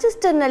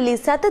ಮ್ಯಾಂಚೆಸ್ಟರ್ನಲ್ಲಿ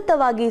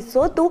ಸತತವಾಗಿ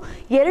ಸೋತು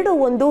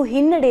 2-1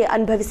 ಹಿನ್ನಡೆ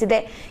ಅನುಭವಿಸಿದೆ.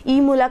 ಈ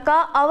ಮೂಲಕ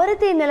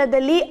ಅವರದೇ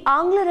ನೆಲದಲ್ಲಿ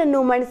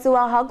ಆಂಗ್ಲರನ್ನು ಮಣಿಸುವ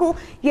ಹಾಗೂ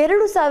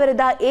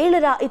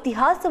 2007ರ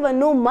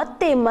ಇತಿಹಾಸವನ್ನು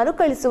ಮತ್ತೆ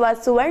ಮರುಕಳಿಸುವ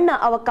ಸುವರ್ಣ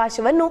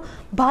ಅವಕಾಶವನ್ನು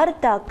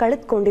ಭಾರತ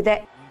ಕಳೆದುಕೊಂಡಿದೆ.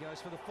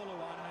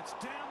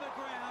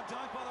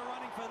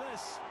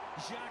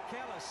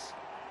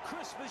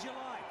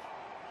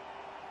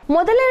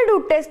 ಮೊದಲೆರಡು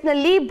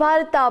ಟೆಸ್ಟ್ನಲ್ಲಿ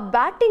ಭಾರತ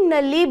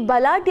ಬ್ಯಾಟಿಂಗ್ನಲ್ಲಿ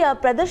ಬಲಾಢ್ಯ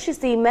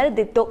ಪ್ರದರ್ಶಿಸಿ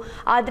ಮೆರೆದಿತ್ತು.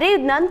 ಆದರೆ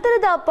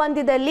ನಂತರದ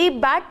ಪಂದ್ಯದಲ್ಲಿ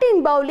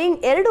ಬ್ಯಾಟಿಂಗ್, ಬೌಲಿಂಗ್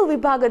ಎರಡೂ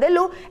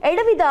ವಿಭಾಗದಲ್ಲೂ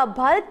ಎಡವಿದ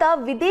ಭಾರತ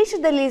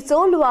ವಿದೇಶದಲ್ಲಿ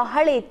ಸೋಲುವ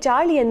ಹಳೆ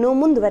ಚಾಳಿಯನ್ನು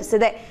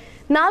ಮುಂದುವರೆಸಿದೆ.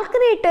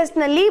 4ನೇ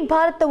ಟೆಸ್ಟ್ನಲ್ಲಿ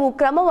ಭಾರತವು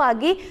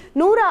ಕ್ರಮವಾಗಿ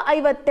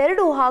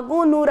 152 ಹಾಗೂ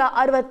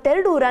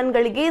 162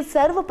 ರನ್ಗಳಿಗೆ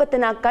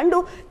ಸರ್ವಪತನ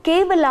ಕಂಡು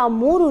ಕೇವಲ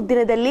 3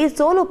 ದಿನದಲ್ಲಿ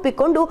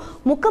ಸೋಲೊಪ್ಪಿಕೊಂಡು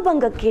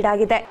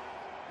ಮುಖಭಂಗಕ್ಕೀಡಾಗಿದೆ.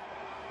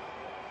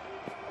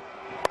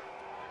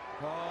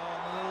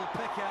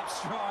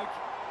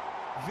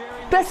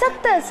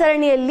 ಪ್ರಸಕ್ತ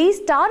ಸರಣಿಯಲ್ಲಿ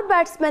ಸ್ಟಾರ್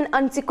ಬ್ಯಾಟ್ಸ್ಮನ್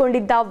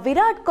ಅನಿಸಿಕೊಂಡಿದ್ದ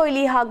ವಿರಾಟ್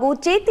ಕೊಹ್ಲಿ ಹಾಗೂ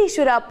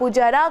ಚೇತೇಶ್ವರ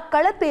ಪೂಜಾರ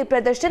ಕಳಪೆ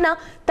ಪ್ರದರ್ಶನ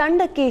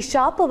ತಂಡಕ್ಕೆ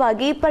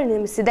ಶಾಪವಾಗಿ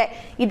ಪರಿಣಮಿಸಿದೆ.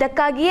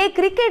 ಇದಕ್ಕಾಗಿಯೇ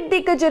ಕ್ರಿಕೆಟ್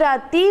ದಿಗ್ಗಜರ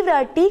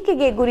ತೀವ್ರ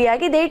ಟೀಕೆಗೆ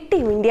ಗುರಿಯಾಗಿದೆ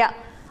ಟೀಂ ಇಂಡಿಯಾ.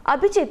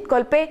 ಅಭಿಜಿತ್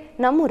ಕೊಲ್ಪೆ,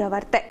 ನಮ್ಮೂರ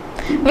ವಾರ್ತೆ.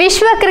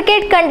 ವಿಶ್ವ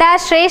ಕ್ರಿಕೆಟ್ ಕಂಡ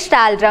ಶ್ರೇಷ್ಠ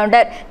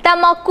ಆಲ್ರೌಂಡರ್.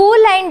 ತಮ್ಮ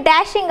ಕೂಲ್ ಅಂಡ್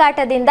ಡ್ಯಾಶಿಂಗ್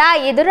ಆಟದಿಂದ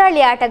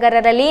ಎದುರಾಳಿ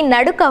ಆಟಗಾರರಲ್ಲಿ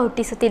ನಡುಕ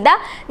ಹುಟ್ಟಿಸುತ್ತಿದ್ದ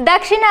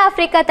ದಕ್ಷಿಣ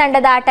ಆಫ್ರಿಕಾ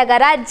ತಂಡದ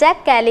ಆಟಗಾರ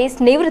ಜಾಕ್ ಕ್ಯಾಲಿಸ್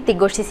ನಿವೃತ್ತಿ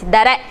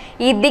ಘೋಷಿಸಿದ್ದಾರೆ.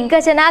 ಈ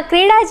ದಿಗ್ಗಜನ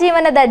ಕ್ರೀಡಾ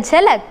ಜೀವನದ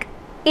ಝಲಕ್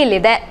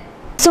ಇಲ್ಲಿದೆ.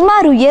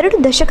 ಸುಮಾರು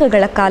 2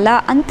 ದಶಕಗಳ ಕಾಲ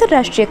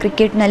ಅಂತಾರಾಷ್ಟ್ರೀಯ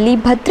ಕ್ರಿಕೆಟ್ನಲ್ಲಿ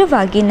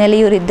ಭದ್ರವಾಗಿ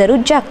ನೆಲೆಯೂರಿದ್ದರು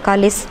ಜಾಕ್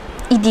ಕ್ಯಾಲಿಸ್.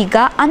 ಇದೀಗ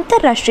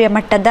ಅಂತಾರಾಷ್ಟ್ರೀಯ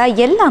ಮಟ್ಟದ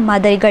ಎಲ್ಲ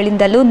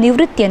ಮಾದರಿಗಳಿಂದಲೂ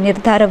ನಿವೃತ್ತಿಯ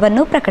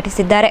ನಿರ್ಧಾರವನ್ನು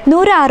ಪ್ರಕಟಿಸಿದ್ದಾರೆ.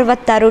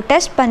 166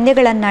 ಟೆಸ್ಟ್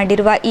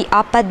ಪಂದ್ಯಗಳನ್ನಾಡಿರುವ ಈ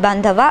ಆಪತ್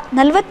ಬಾಂಧವ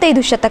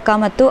 45 ಶತಕ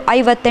ಮತ್ತು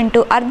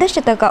 58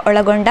 ಅರ್ಧಶತಕ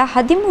ಒಳಗೊಂಡ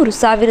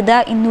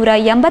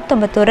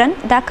 13,289 ರನ್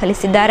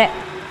ದಾಖಲಿಸಿದ್ದಾರೆ.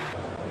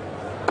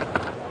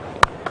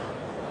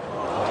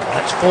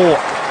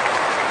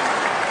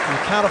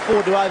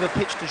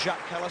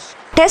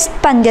 ಟೆಸ್ಟ್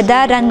ಪಂದ್ಯದ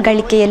ರನ್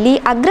ಗಳಿಕೆಯಲ್ಲಿ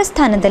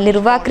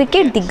ಅಗ್ರಸ್ಥಾನದಲ್ಲಿರುವ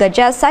ಕ್ರಿಕೆಟ್ ದಿಗ್ಗಜ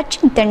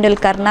ಸಚಿನ್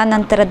ತೆಂಡೂಲ್ಕರ್ನ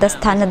ನಂತರದ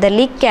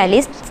ಸ್ಥಾನದಲ್ಲಿ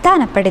ಕ್ಯಾಲಿಸ್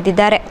ಸ್ಥಾನ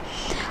ಪಡೆದಿದ್ದಾರೆ.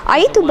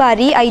 5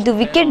 ಬಾರಿ 5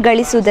 ವಿಕೆಟ್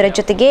ಗಳಿಸುವುದರ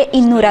ಜೊತೆಗೆ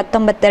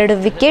 292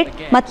 ವಿಕೆಟ್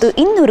ಮತ್ತು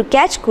 200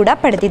 ಕ್ಯಾಚ್ ಕೂಡ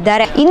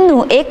ಪಡೆದಿದ್ದಾರೆ. ಇನ್ನು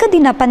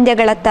ಏಕದಿನ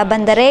ಪಂದ್ಯಗಳತ್ತ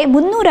ಬಂದರೆ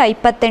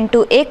 328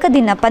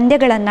 ಏಕದಿನ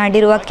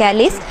ಪಂದ್ಯಗಳನ್ನಾಡಿರುವ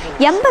ಕ್ಯಾಲಿಸ್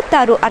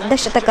 86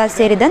 ಅರ್ಧಶತಕ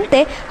ಸೇರಿದಂತೆ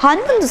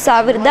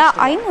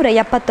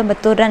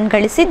 11,579 ರನ್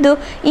ಗಳಿಸಿದ್ದು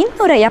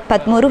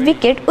 273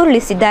 ವಿಕೆಟ್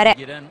ಉರುಳಿಸಿದ್ದಾರೆ.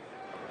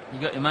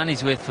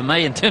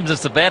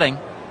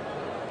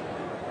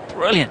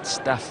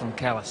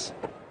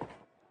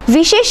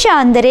 ವಿಶೇಷ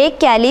ಅಂದರೆ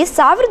ಕ್ಯಾಲಿಸ್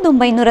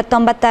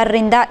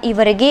 1996ರಿಂದ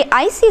ಈವರೆಗೆ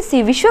ಐಸಿಸಿ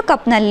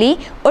ವಿಶ್ವಕಪ್ನಲ್ಲಿ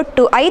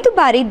ಒಟ್ಟು 5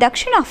 ಬಾರಿ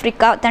ದಕ್ಷಿಣ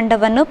ಆಫ್ರಿಕಾ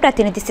ತಂಡವನ್ನು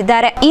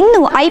ಪ್ರತಿನಿಧಿಸಿದ್ದಾರೆ.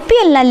 ಇನ್ನು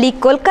ಐಪಿಎಲ್ನಲ್ಲಿ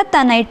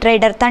ಕೋಲ್ಕತ್ತಾ ನೈಟ್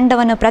ರೈಡರ್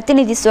ತಂಡವನ್ನು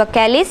ಪ್ರತಿನಿಧಿಸುವ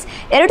ಕ್ಯಾಲಿಸ್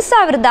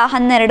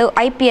 2012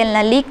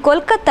 ಐಪಿಎಲ್ನಲ್ಲಿ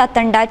ಕೋಲ್ಕತ್ತಾ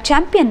ತಂಡ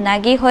ಚಾಂಪಿಯನ್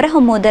ಆಗಿ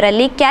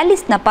ಹೊರಹೊಮ್ಮುವುದರಲ್ಲಿ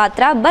ಕ್ಯಾಲಿಸ್ನ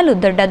ಪಾತ್ರ ಬಲು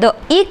ದೊಡ್ಡದು.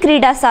 ಈ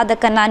ಕ್ರೀಡಾ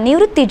ಸಾಧಕನ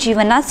ನಿವೃತ್ತಿ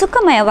ಜೀವನ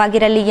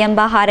ಸುಖಮಯವಾಗಿರಲಿ ಎಂಬ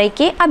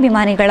ಹಾರೈಕೆ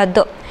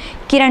ಅಭಿಮಾನಿಗಳದ್ದು.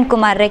 ಕಿರಣ್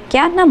ಕುಮಾರ್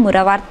ರೆಕ್ಯಾ, ನಮ್ಮೂರ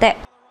ವಾರ್ತೆ.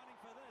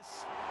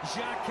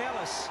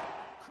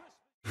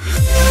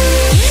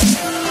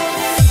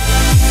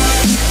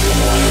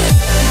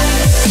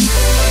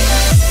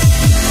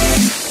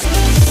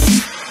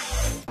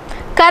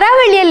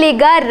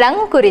 ಕರಾವಳಿಯಲ್ಲೀಗ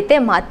ರಂಗ್ ಕುರಿತೆ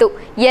ಮಾತು.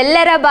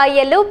 ಎಲ್ಲರ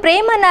ಬಾಯಲ್ಲೂ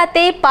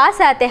ಪ್ರೇಮನಾತೆ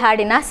ಪಾಸಾತೆ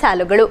ಹಾಡಿನ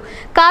ಸಾಲುಗಳು,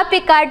 ಕಾಪಿ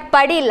ಕಾರ್ಡ್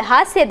ಪಡೀಲ್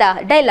ಹಾಸ್ಯದ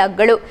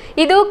ಡೈಲಾಗ್ಗಳು.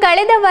 ಇದು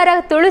ಕಳೆದ ವಾರ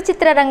ತುಳು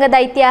ಚಿತ್ರರಂಗದ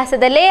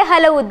ಇತಿಹಾಸದಲ್ಲೇ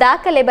ಹಲವು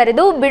ದಾಖಲೆ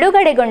ಬರೆದು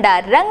ಬಿಡುಗಡೆಗೊಂಡ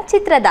ರಂಗ್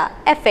ಚಿತ್ರದ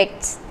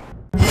ಎಫೆಕ್ಟ್ಸ್.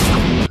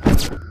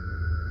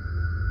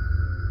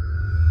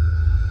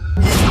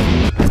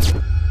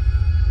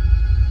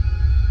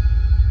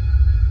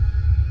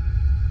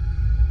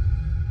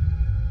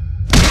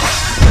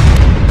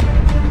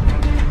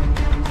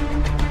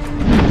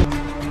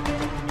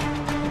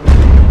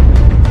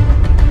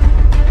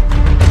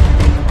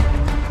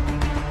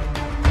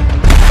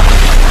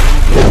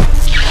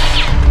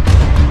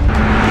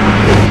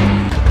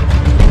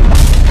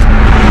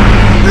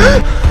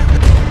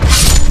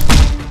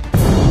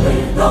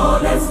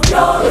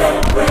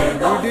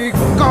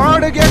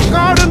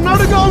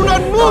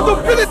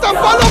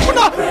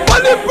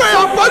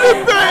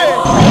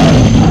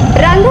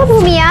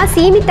 ರಂಗಭೂಮಿಯ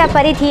ಸೀಮಿತ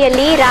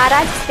ಪರಿಧಿಯಲ್ಲಿ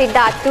ರಾರಾಜಿಸುತ್ತಿದ್ದ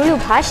ತುಳು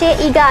ಭಾಷೆ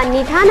ಈಗ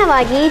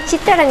ನಿಧಾನವಾಗಿ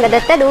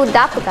ಚಿತ್ರರಂಗದತ್ತಲೂ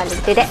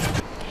ದಾಪುಗಾಲಿಡುತ್ತಿದೆ.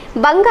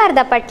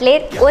 ಬಂಗಾರದ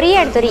ಪಟ್ಲೇರ್,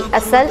 ಒರಿಯಾಡ್ದೊರಿ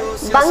ಅಸಲ್,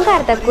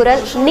 ಬಂಗಾರದ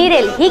ಕುರಲ್,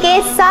 ನಿರೆಲ್ ಹೀಗೆ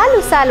ಸಾಲು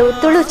ಸಾಲು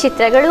ತುಳು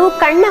ಚಿತ್ರಗಳು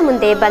ಕಣ್ಣ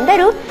ಮುಂದೆ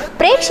ಬಂದರೂ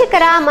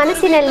ಪ್ರೇಕ್ಷಕರ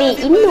ಮನಸ್ಸಿನಲ್ಲಿ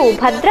ಇನ್ನೂ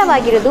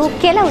ಭದ್ರವಾಗಿರುವುದು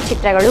ಕೆಲವು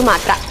ಚಿತ್ರಗಳು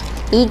ಮಾತ್ರ.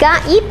 ಈಗ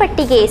ಈ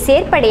ಪಟ್ಟಿಗೆ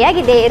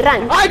ಸೇರ್ಪಡೆಯಾಗಿದೆ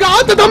ರಂಗ್.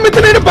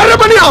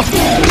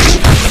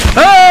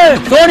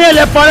 ಸೋನಿಯಾ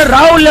ಲೆಪ್ಪಾಡು,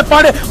 ರಾಹುಲ್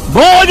ಲೆಪ್ಪಾಡು,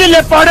 ಮೋದಿ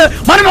ಲೆಪ್ಪಾಡು,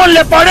 ಮನಮೋಹನ್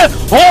ಲೆಪ್ಪಾಡು,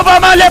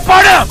 ಒಬಾಮಾ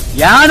ಲೆಪ್ಪಾಡು.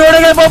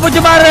 ಯಾನೊಳಗೆ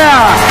ಬಾಬುಜಿ ಮಾರ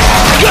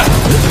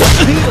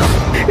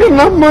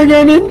ನಮಗೆ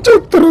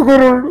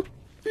ನಿಂಚುತ್ತರುಗಳು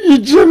ಈ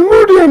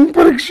ಜನ್ಮಡಿ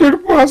ಪರೀಕ್ಷೆ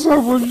ಪಾಸ್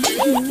ಆಗೋದು.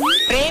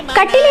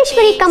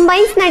 ಕಟ್ಟಿಲೇಶ್ವರಿ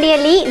ಕಂಬೈನ್ಸ್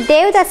ನಡಿಯಲ್ಲಿ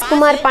ದೇವದಾಸ್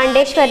ಕುಮಾರ್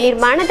ಪಾಂಡೇಶ್ವರ್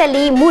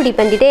ನಿರ್ಮಾಣದಲ್ಲಿ ಮೂಡಿ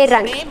ಬಂದಿದೆ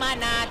ರಂಗ್.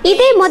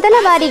 ಇದೇ ಮೊದಲ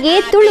ಬಾರಿಗೆ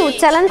ತುಳು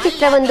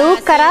ಚಲನಚಿತ್ರವೊಂದು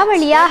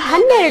ಕರಾವಳಿಯ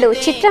 12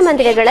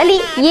 ಚಿತ್ರಮಂದಿರಗಳಲ್ಲಿ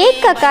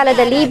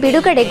ಏಕಕಾಲದಲ್ಲಿ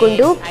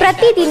ಬಿಡುಗಡೆಗೊಂಡು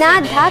ಪ್ರತಿದಿನ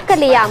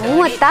ದಾಖಲೆಯ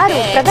 36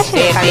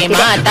 ಪ್ರದರ್ಶನ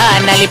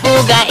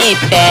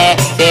ಕಾಣುತ್ತಿದೆ.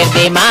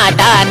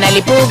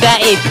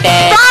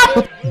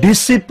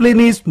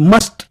 ಡಿಸಿಪ್ಲಿನ್ ಈಸ್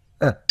ಮಸ್ಟ್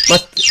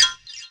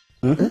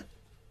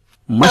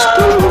ಮಸ್ಟ್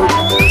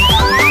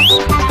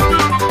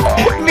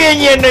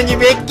ಮೇಂಜಿ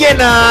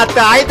ಬೆಗ್ಗೆನ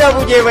ಆಯ್ದ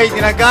ಪೂಜೆ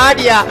ಬೈದಿನ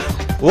ಗಾಡಿಯ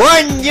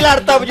ಒಂಜಿಲ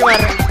ಅರ್ಥ ಪೂಜೆ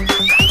ಮಾರ.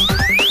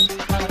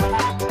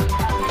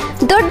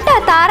 ದೊಡ್ಡ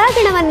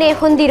ತಾರಾಗಣವನ್ನೇ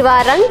ಹೊಂದಿರುವ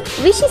ರಂಗ್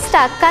ವಿಶಿಷ್ಟ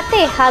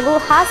ಕತೆ ಹಾಗೂ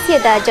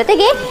ಹಾಸ್ಯದ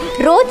ಜೊತೆಗೆ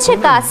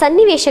ರೋಚಕ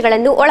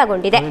ಸನ್ನಿವೇಶಗಳನ್ನು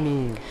ಒಳಗೊಂಡಿದೆ.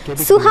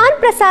 ಸುಹಾನ್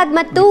ಪ್ರಸಾದ್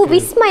ಮತ್ತು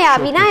ವಿಸ್ಮಯ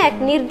ವಿನಾಯಕ್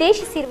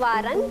ನಿರ್ದೇಶಿಸಿರುವ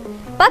ರಂಗ್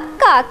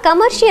ಪಕ್ಕಾ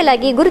ಕಮರ್ಷಿಯಲ್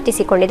ಆಗಿ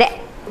ಗುರುತಿಸಿಕೊಂಡಿದೆ.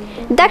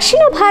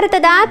 ದಕ್ಷಿಣ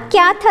ಭಾರತದ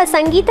ಖ್ಯಾತ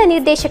ಸಂಗೀತ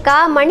ನಿರ್ದೇಶಕ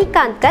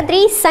ಮಣಿಕಾಂತ್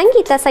ಕದ್ರಿ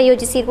ಸಂಗೀತ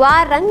ಸಂಯೋಜಿಸಿರುವ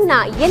ರಂಗ್ನ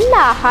ಎಲ್ಲ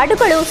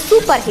ಹಾಡುಗಳು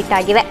ಸೂಪರ್ ಹಿಟ್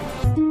ಆಗಿವೆ.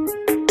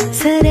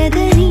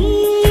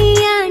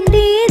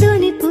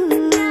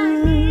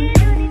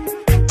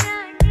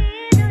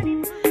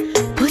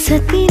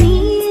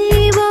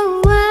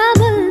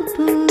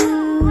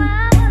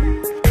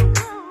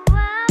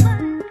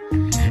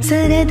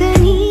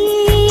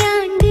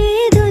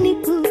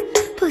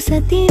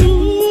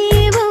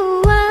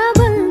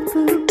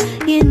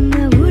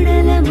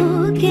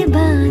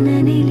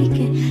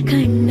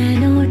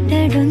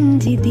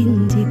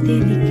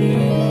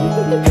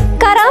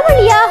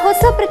 ಕರಾವಳಿಯ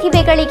ಹೊಸ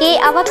ಪ್ರತಿಭೆಗಳಿಗೆ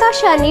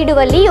ಅವಕಾಶ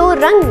ನೀಡುವಲ್ಲಿಯೂ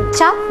ರಂಗ್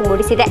ಛಾಪು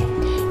ಮೂಡಿಸಿದೆ.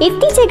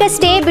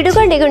 ಇತ್ತೀಚೆಗಷ್ಟೇ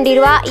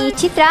ಬಿಡುಗಡೆಗೊಂಡಿರುವ ಈ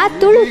ಚಿತ್ರ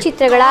ತುಳು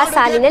ಚಿತ್ರಗಳ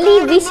ಸಾಲಿನಲ್ಲಿ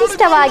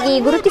ವಿಶಿಷ್ಟವಾಗಿ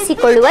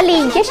ಗುರುತಿಸಿಕೊಳ್ಳುವಲ್ಲಿ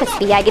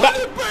ಯಶಸ್ವಿಯಾಗಿದೆ.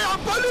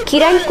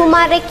 ಕಿರಣ್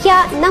ಕುಮಾರ್ ರೆಕ್ಯಾ,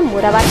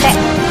 ನಮ್ಮೂರ ವಾರ್ತೆ.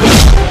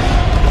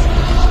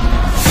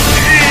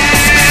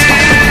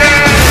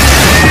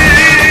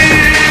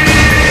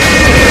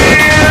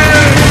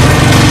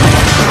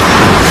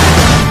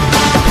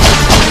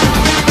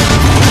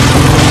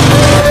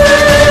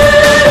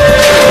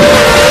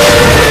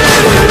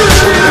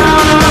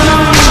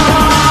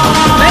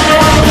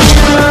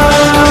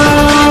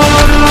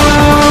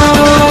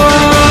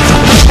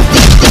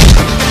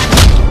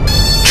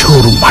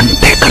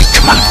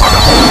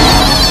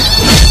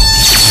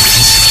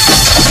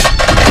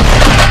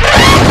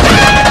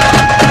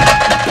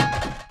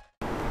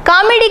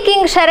 ಕಾಮಿಡಿ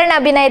ಕಿಂಗ್ ಶರಣ್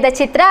ಅಭಿನಯದ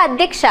ಚಿತ್ರ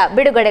ಅಧ್ಯಕ್ಷ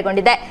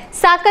ಬಿಡುಗಡೆಗೊಂಡಿದೆ.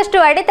 ಸಾಕಷ್ಟು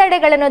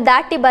ಅಡೆತಡೆಗಳನ್ನು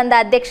ದಾಟಿ ಬಂದ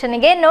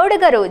ಅಧ್ಯಕ್ಷನಿಗೆ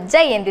ನೋಡುಗರು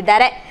ಜೈ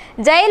ಎಂದಿದ್ದಾರೆ.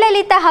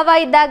 ಜಯಲಲಿತಾ ಹವಾ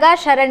ಇದ್ದಾಗ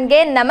ಶರಣ್ಗೆ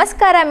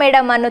ನಮಸ್ಕಾರ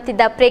ಮೇಡಮ್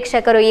ಅನ್ನುತ್ತಿದ್ದ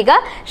ಪ್ರೇಕ್ಷಕರು ಈಗ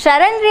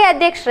ಶರಣ್ ರೀ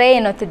ಅಧ್ಯಕ್ಷರೇ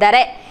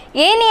ಎನ್ನುತ್ತಿದ್ದಾರೆ.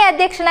 ಏನೇ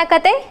ಅಧ್ಯಕ್ಷನ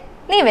ಕತೆ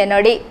ನೀವೇ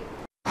ನೋಡಿ.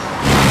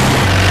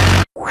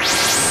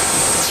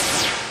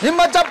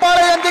 ನಿಮ್ಮ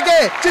ಚಪ್ಪಾಳೆಯೊಂದಿಗೆ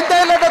ಚಿಂತೆ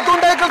ಇಲ್ಲದ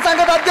ತುಂಡೈಕಲ್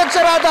ಸಂಘದ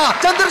ಅಧ್ಯಕ್ಷರಾದ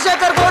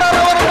ಚಂದ್ರಶೇಖರ್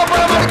ಗೌಡರವರನ್ನು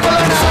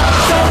ಬರಮಾಡಿಕೊಳ್ಳೋಣ.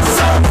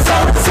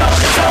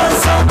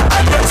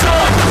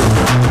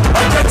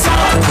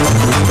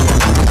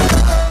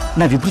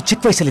 ನಾವಿಬ್ರು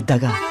ಚಿಕ್ಕ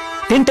ವಯಸ್ಸಲ್ಲಿದ್ದಾಗ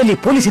ಟೆಂಟಲ್ಲಿ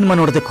ಪೊಲೀಸ್ ಸಿನಿಮಾ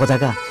ನೋಡೋದಕ್ಕೆ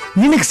ಹೋದಾಗ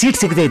ನಿನಗೆ ಸೀಟ್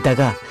ಸಿಗದೆ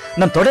ಇದ್ದಾಗ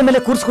ನನ್ನ ತೊಡೆ ಮೇಲೆ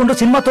ಕೂರಿಸ್ಕೊಂಡು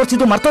ಸಿನಿಮಾ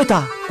ತೋರಿಸಿದ್ದು ಮರ್ತೋಯ್ತಾ?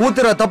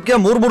 ಕೂತಿರೋ ತಪ್ಪಿಗೆ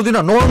 3 ದಿನ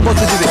ನೋಡ್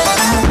ಬರ್ತಿದ್ದೀವಿ.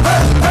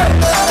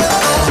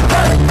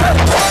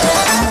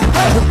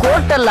 ಇದು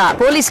ಕೋರ್ಟ್ ಅಲ್ಲ,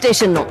 ಪೊಲೀಸ್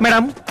ಸ್ಟೇಷನ್.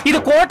 ಮೇಡಮ್, ಇದು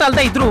ಕೋರ್ಟ್ ಅಲ್ದ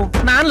ಇದ್ರು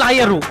ನಾನ್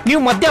ಲಾಯರು,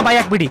 ನೀವು ಮಧ್ಯ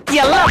ಬಾಯಾಕ್ಬಿಡಿ,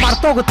 ಎಲ್ಲ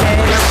ಮರ್ತೋಗುತ್ತೆ.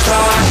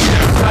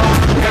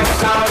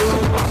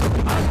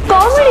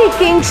 ಕಾಮಿಡಿ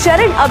ಕಿಂಗ್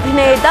ಶರಣ್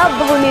ಅಭಿನಯದ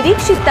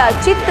ಬಹುನಿರೀಕ್ಷಿತ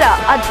ಚಿತ್ರ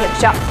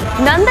ಅಧ್ಯಕ್ಷ.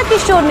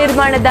 ನಂದಕಿಶೋರ್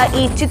ನಿರ್ಮಾಣದ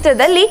ಈ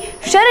ಚಿತ್ರದಲ್ಲಿ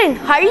ಶರಣ್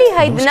ಹಳ್ಳಿ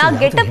ಹೈದನ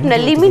ಗೆಟಪ್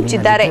ನಲ್ಲಿ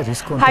ಮಿಂಚಿದ್ದಾರೆ.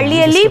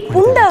 ಹಳ್ಳಿಯಲ್ಲಿ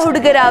ಪುಂಡ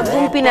ಹುಡುಗರ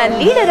ಗುಂಪಿನ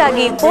ಲೀಡರ್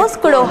ಆಗಿ ಪೋಸ್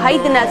ಕೊಡೋ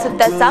ಹೈದನ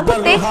ಸುತ್ತ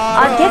ಸಾಗುತ್ತೆ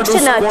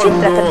ಅಧ್ಯಕ್ಷನ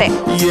ಚಿತ್ರಕಥೆ.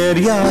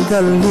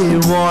 ಏರಿಯಾದಲ್ಲಿ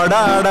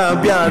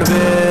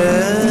ಓಡಾಡಬ್ಯಾಡ್ವೆ,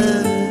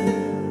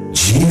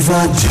 ಜೀವ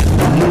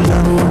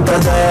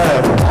ಜಲ್ಲಂತದೆ,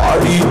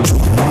 ಬಾಡಿ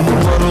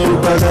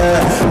ಜುಮ್ಮಂತದೆ,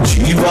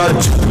 ಜೀವ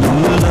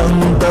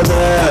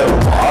ಜಲ್ಲಂತದೆ,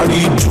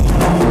 ಬಾಡಿ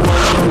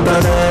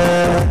ಜುಮ್ಮಂತದೆ.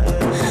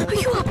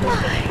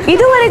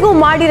 ಇದುವರೆಗೂ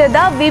ಮಾಡಿರದ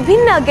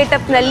ವಿಭಿನ್ನ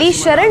ಗೆಟಪ್ನಲ್ಲಿ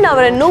ಶರಣ್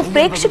ಅವರನ್ನು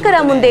ಪ್ರೇಕ್ಷಕರ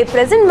ಮುಂದೆ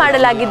ಪ್ರೆಸೆಂಟ್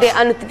ಮಾಡಲಾಗಿದೆ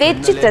ಅನ್ನುತ್ತಿದೆ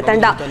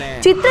ಚಿತ್ರತಂಡ.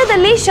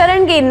 ಚಿತ್ರದಲ್ಲಿ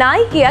ಶರಣ್ಗೆ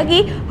ನಾಯಕಿಯಾಗಿ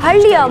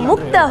ಹಳ್ಳಿಯ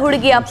ಮುಕ್ತ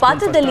ಹುಡುಗಿಯ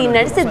ಪಾತ್ರದಲ್ಲಿ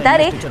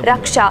ನಟಿಸಿದ್ದಾರೆ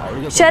ರಕ್ಷಾ.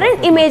 ಶರಣ್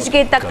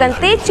ಇಮೇಜ್ಗೆ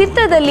ತಕ್ಕಂತೆ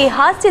ಚಿತ್ರದಲ್ಲಿ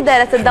ಹಾಸ್ಯದ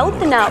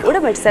ರಸದೌತಣ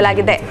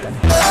ಉಡಬಡಿಸಲಾಗಿದೆ.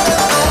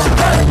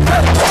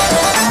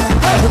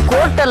 ಇದು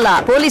ಕೋರ್ಟ್ ಅಲ್ಲ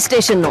ಪೊಲೀಸ್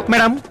ಸ್ಟೇಷನ್.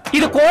 ಮೇಡಮ್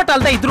ಇದು ಕೋರ್ಟ್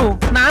ಅಲ್ದ ಇದ್ರು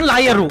ನಾನ್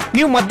ಲಾಯರು,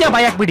 ನೀವು ಮಧ್ಯ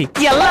ಬಾಯಾಕ್ಬಿಡಿ,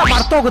 ಎಲ್ಲ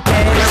ಮರ್ತೋಗುತ್ತೆ.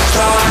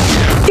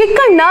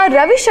 ಚಿಕ್ಕಣ್ಣ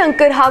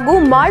ರವಿಶಂಕರ್ ಹಾಗೂ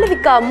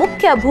ಮಾಳವಿಕಾ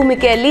ಮುಖ್ಯ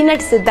ಭೂಮಿಕೆಯಲ್ಲಿ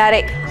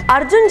ನಟಿಸಿದ್ದಾರೆ.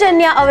 ಅರ್ಜುನ್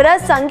ಜನ್ಯ ಅವರ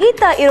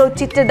ಸಂಗೀತ ಇರೋ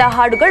ಚಿತ್ರದ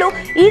ಹಾಡುಗಳು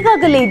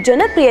ಈಗಾಗಲೇ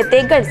ಜನಪ್ರಿಯತೆ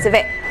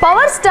ಗಳಿಸಿವೆ.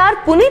 ಪವರ್ ಸ್ಟಾರ್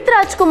ಪುನೀತ್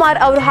ರಾಜ್ಕುಮಾರ್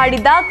ಅವರು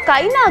ಹಾಡಿದ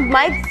ಕೈನಾಗ್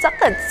ಮೈಕ್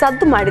ಸಖತ್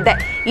ಸದ್ದು ಮಾಡಿದೆ.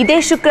 ಇದೇ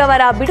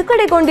ಶುಕ್ರವಾರ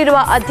ಬಿಡುಗಡೆಗೊಂಡಿರುವ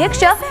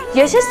ಅಧ್ಯಕ್ಷ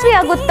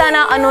ಯಶಸ್ವಿಯಾಗುತ್ತಾನ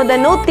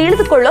ಅನ್ನೋದನ್ನು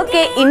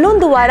ತಿಳಿದುಕೊಳ್ಳೋಕೆ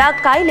ಇನ್ನೊಂದು ವಾರ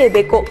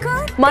ಕಾಯಲೇಬೇಕು.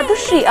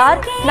 ಮಧುಶ್ರೀ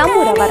ಆರ್,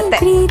 ನಮ್ಮೂರ ವಾರ್ತೆ.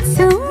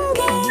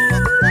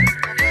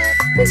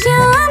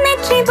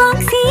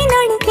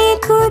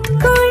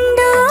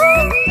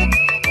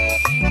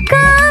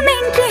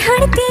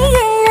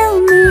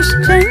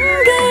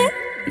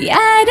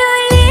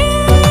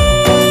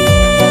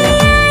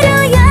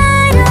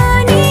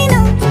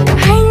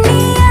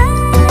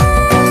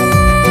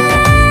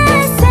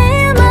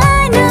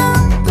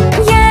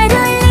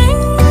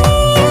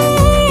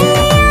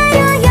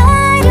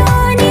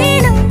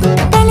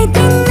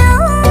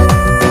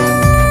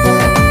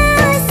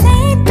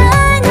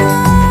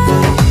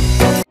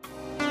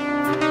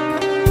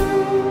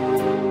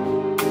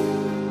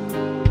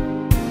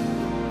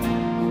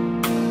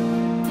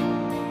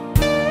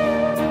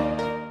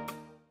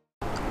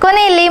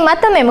 ಕೊನೆಯಲ್ಲಿ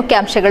ಮತ್ತೊಮ್ಮೆ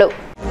ಮುಖ್ಯಾಂಶಗಳು.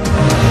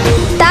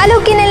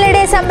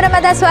 ತಾಲೂಕಿನೆಲ್ಲೆಡೆ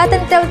ಸಂಭ್ರಮದ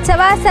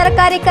ಸ್ವಾತಂತ್ರ್ಯೋತ್ಸವ,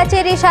 ಸರ್ಕಾರಿ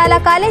ಕಚೇರಿ, ಶಾಲಾ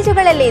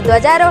ಕಾಲೇಜುಗಳಲ್ಲಿ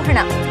ಧ್ವಜಾರೋಹಣ.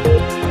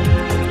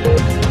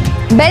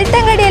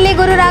 ಬೆಳ್ತಂಗಡಿಯಲ್ಲಿ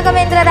ಗುರು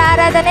ರಾಘವೇಂದ್ರರ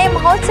ಆರಾಧನೆ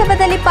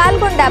ಮಹೋತ್ಸವದಲ್ಲಿ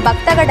ಪಾಲ್ಗೊಂಡ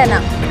ಭಕ್ತಗಣನ.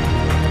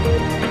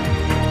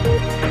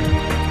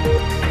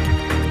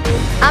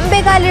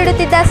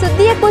 ಅಂಬೆಗಾಲಿಡುತ್ತಿದ್ದ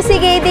ಸುದ್ದಿಯ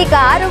ಕೂಸಿಗೆ ಇದೀಗ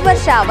 6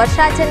 ವರ್ಷ,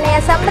 ವರ್ಷಾಚರಣೆಯ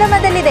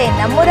ಸಂಭ್ರಮದಲ್ಲಿದೆ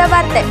ನಮ್ಮೂರ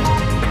ವಾರ್ತೆ.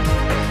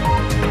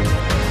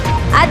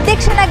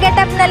 ಅಧ್ಯಕ್ಷನ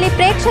ಗೆಟಪ್ನಲ್ಲಿ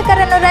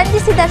ಪ್ರೇಕ್ಷಕರನ್ನು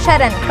ರಂಜಿಸಿದ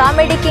ಶರಣ್,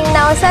 ಕಾಮಿಡಿ ಕಿಂಗ್ನ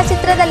ಹೊಸ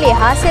ಚಿತ್ರದಲ್ಲಿ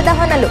ಹಾಸ್ಯದ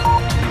ಹೊನಲು.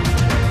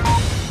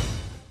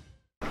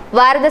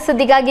 ವಾರದ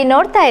ಸುದ್ದಿಗಾಗಿ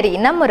ನೋಡ್ತಾ ಇರಿ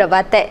ನಮ್ಮೂರ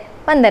ವಾರ್ತೆ.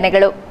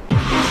 ವಂದನೆಗಳು.